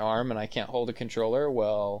on my arm and I can't hold a controller,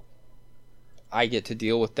 well, I get to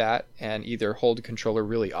deal with that and either hold a controller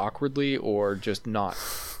really awkwardly or just not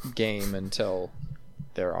game until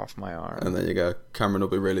they're off my arm. And there you go. Cameron will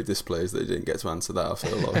be really displeased that he didn't get to answer that, I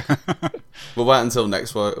feel like. We'll wait until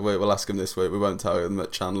next week. We'll ask him this week. We won't tell him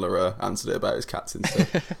that Chandler answered it about his cats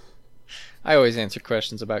instead. I always answer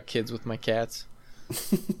questions about kids with my cats.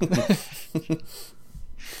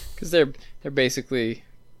 Because they're basically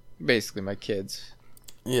my kids.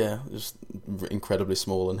 Yeah, just incredibly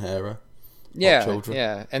small and hairy.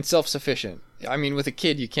 Yeah, and self-sufficient. I mean, with a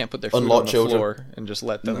kid, you can't put their food on the floor and just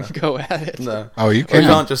let them go at it. No. Oh, you can. You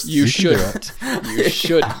can't just. You shouldn't. You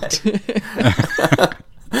shouldn't.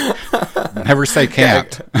 Never say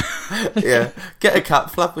can't. Yeah, get a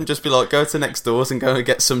cat flap and just be like, go to next doors and go and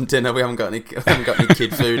get some dinner. We haven't got any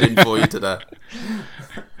kid food in for you today.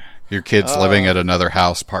 Your kid's living at another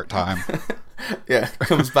house part time. Yeah,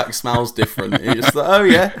 comes back, smells different. You're just like, oh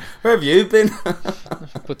yeah, where have you been?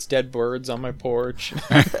 Puts dead birds on my porch.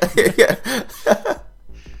 Yeah.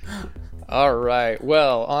 All right.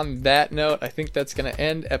 Well, on that note, I think that's going to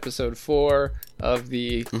end episode 4 of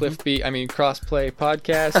the Crossplay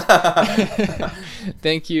podcast.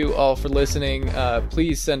 Thank you all for listening.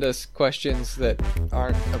 Please send us questions that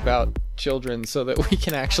aren't about children so that we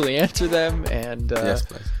can actually answer them. And yes,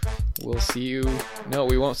 please. We'll see you. No,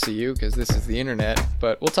 we won't see you because this is the internet.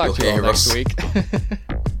 But we'll talk to you all next week.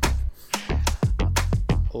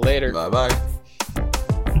 Later. Bye-bye.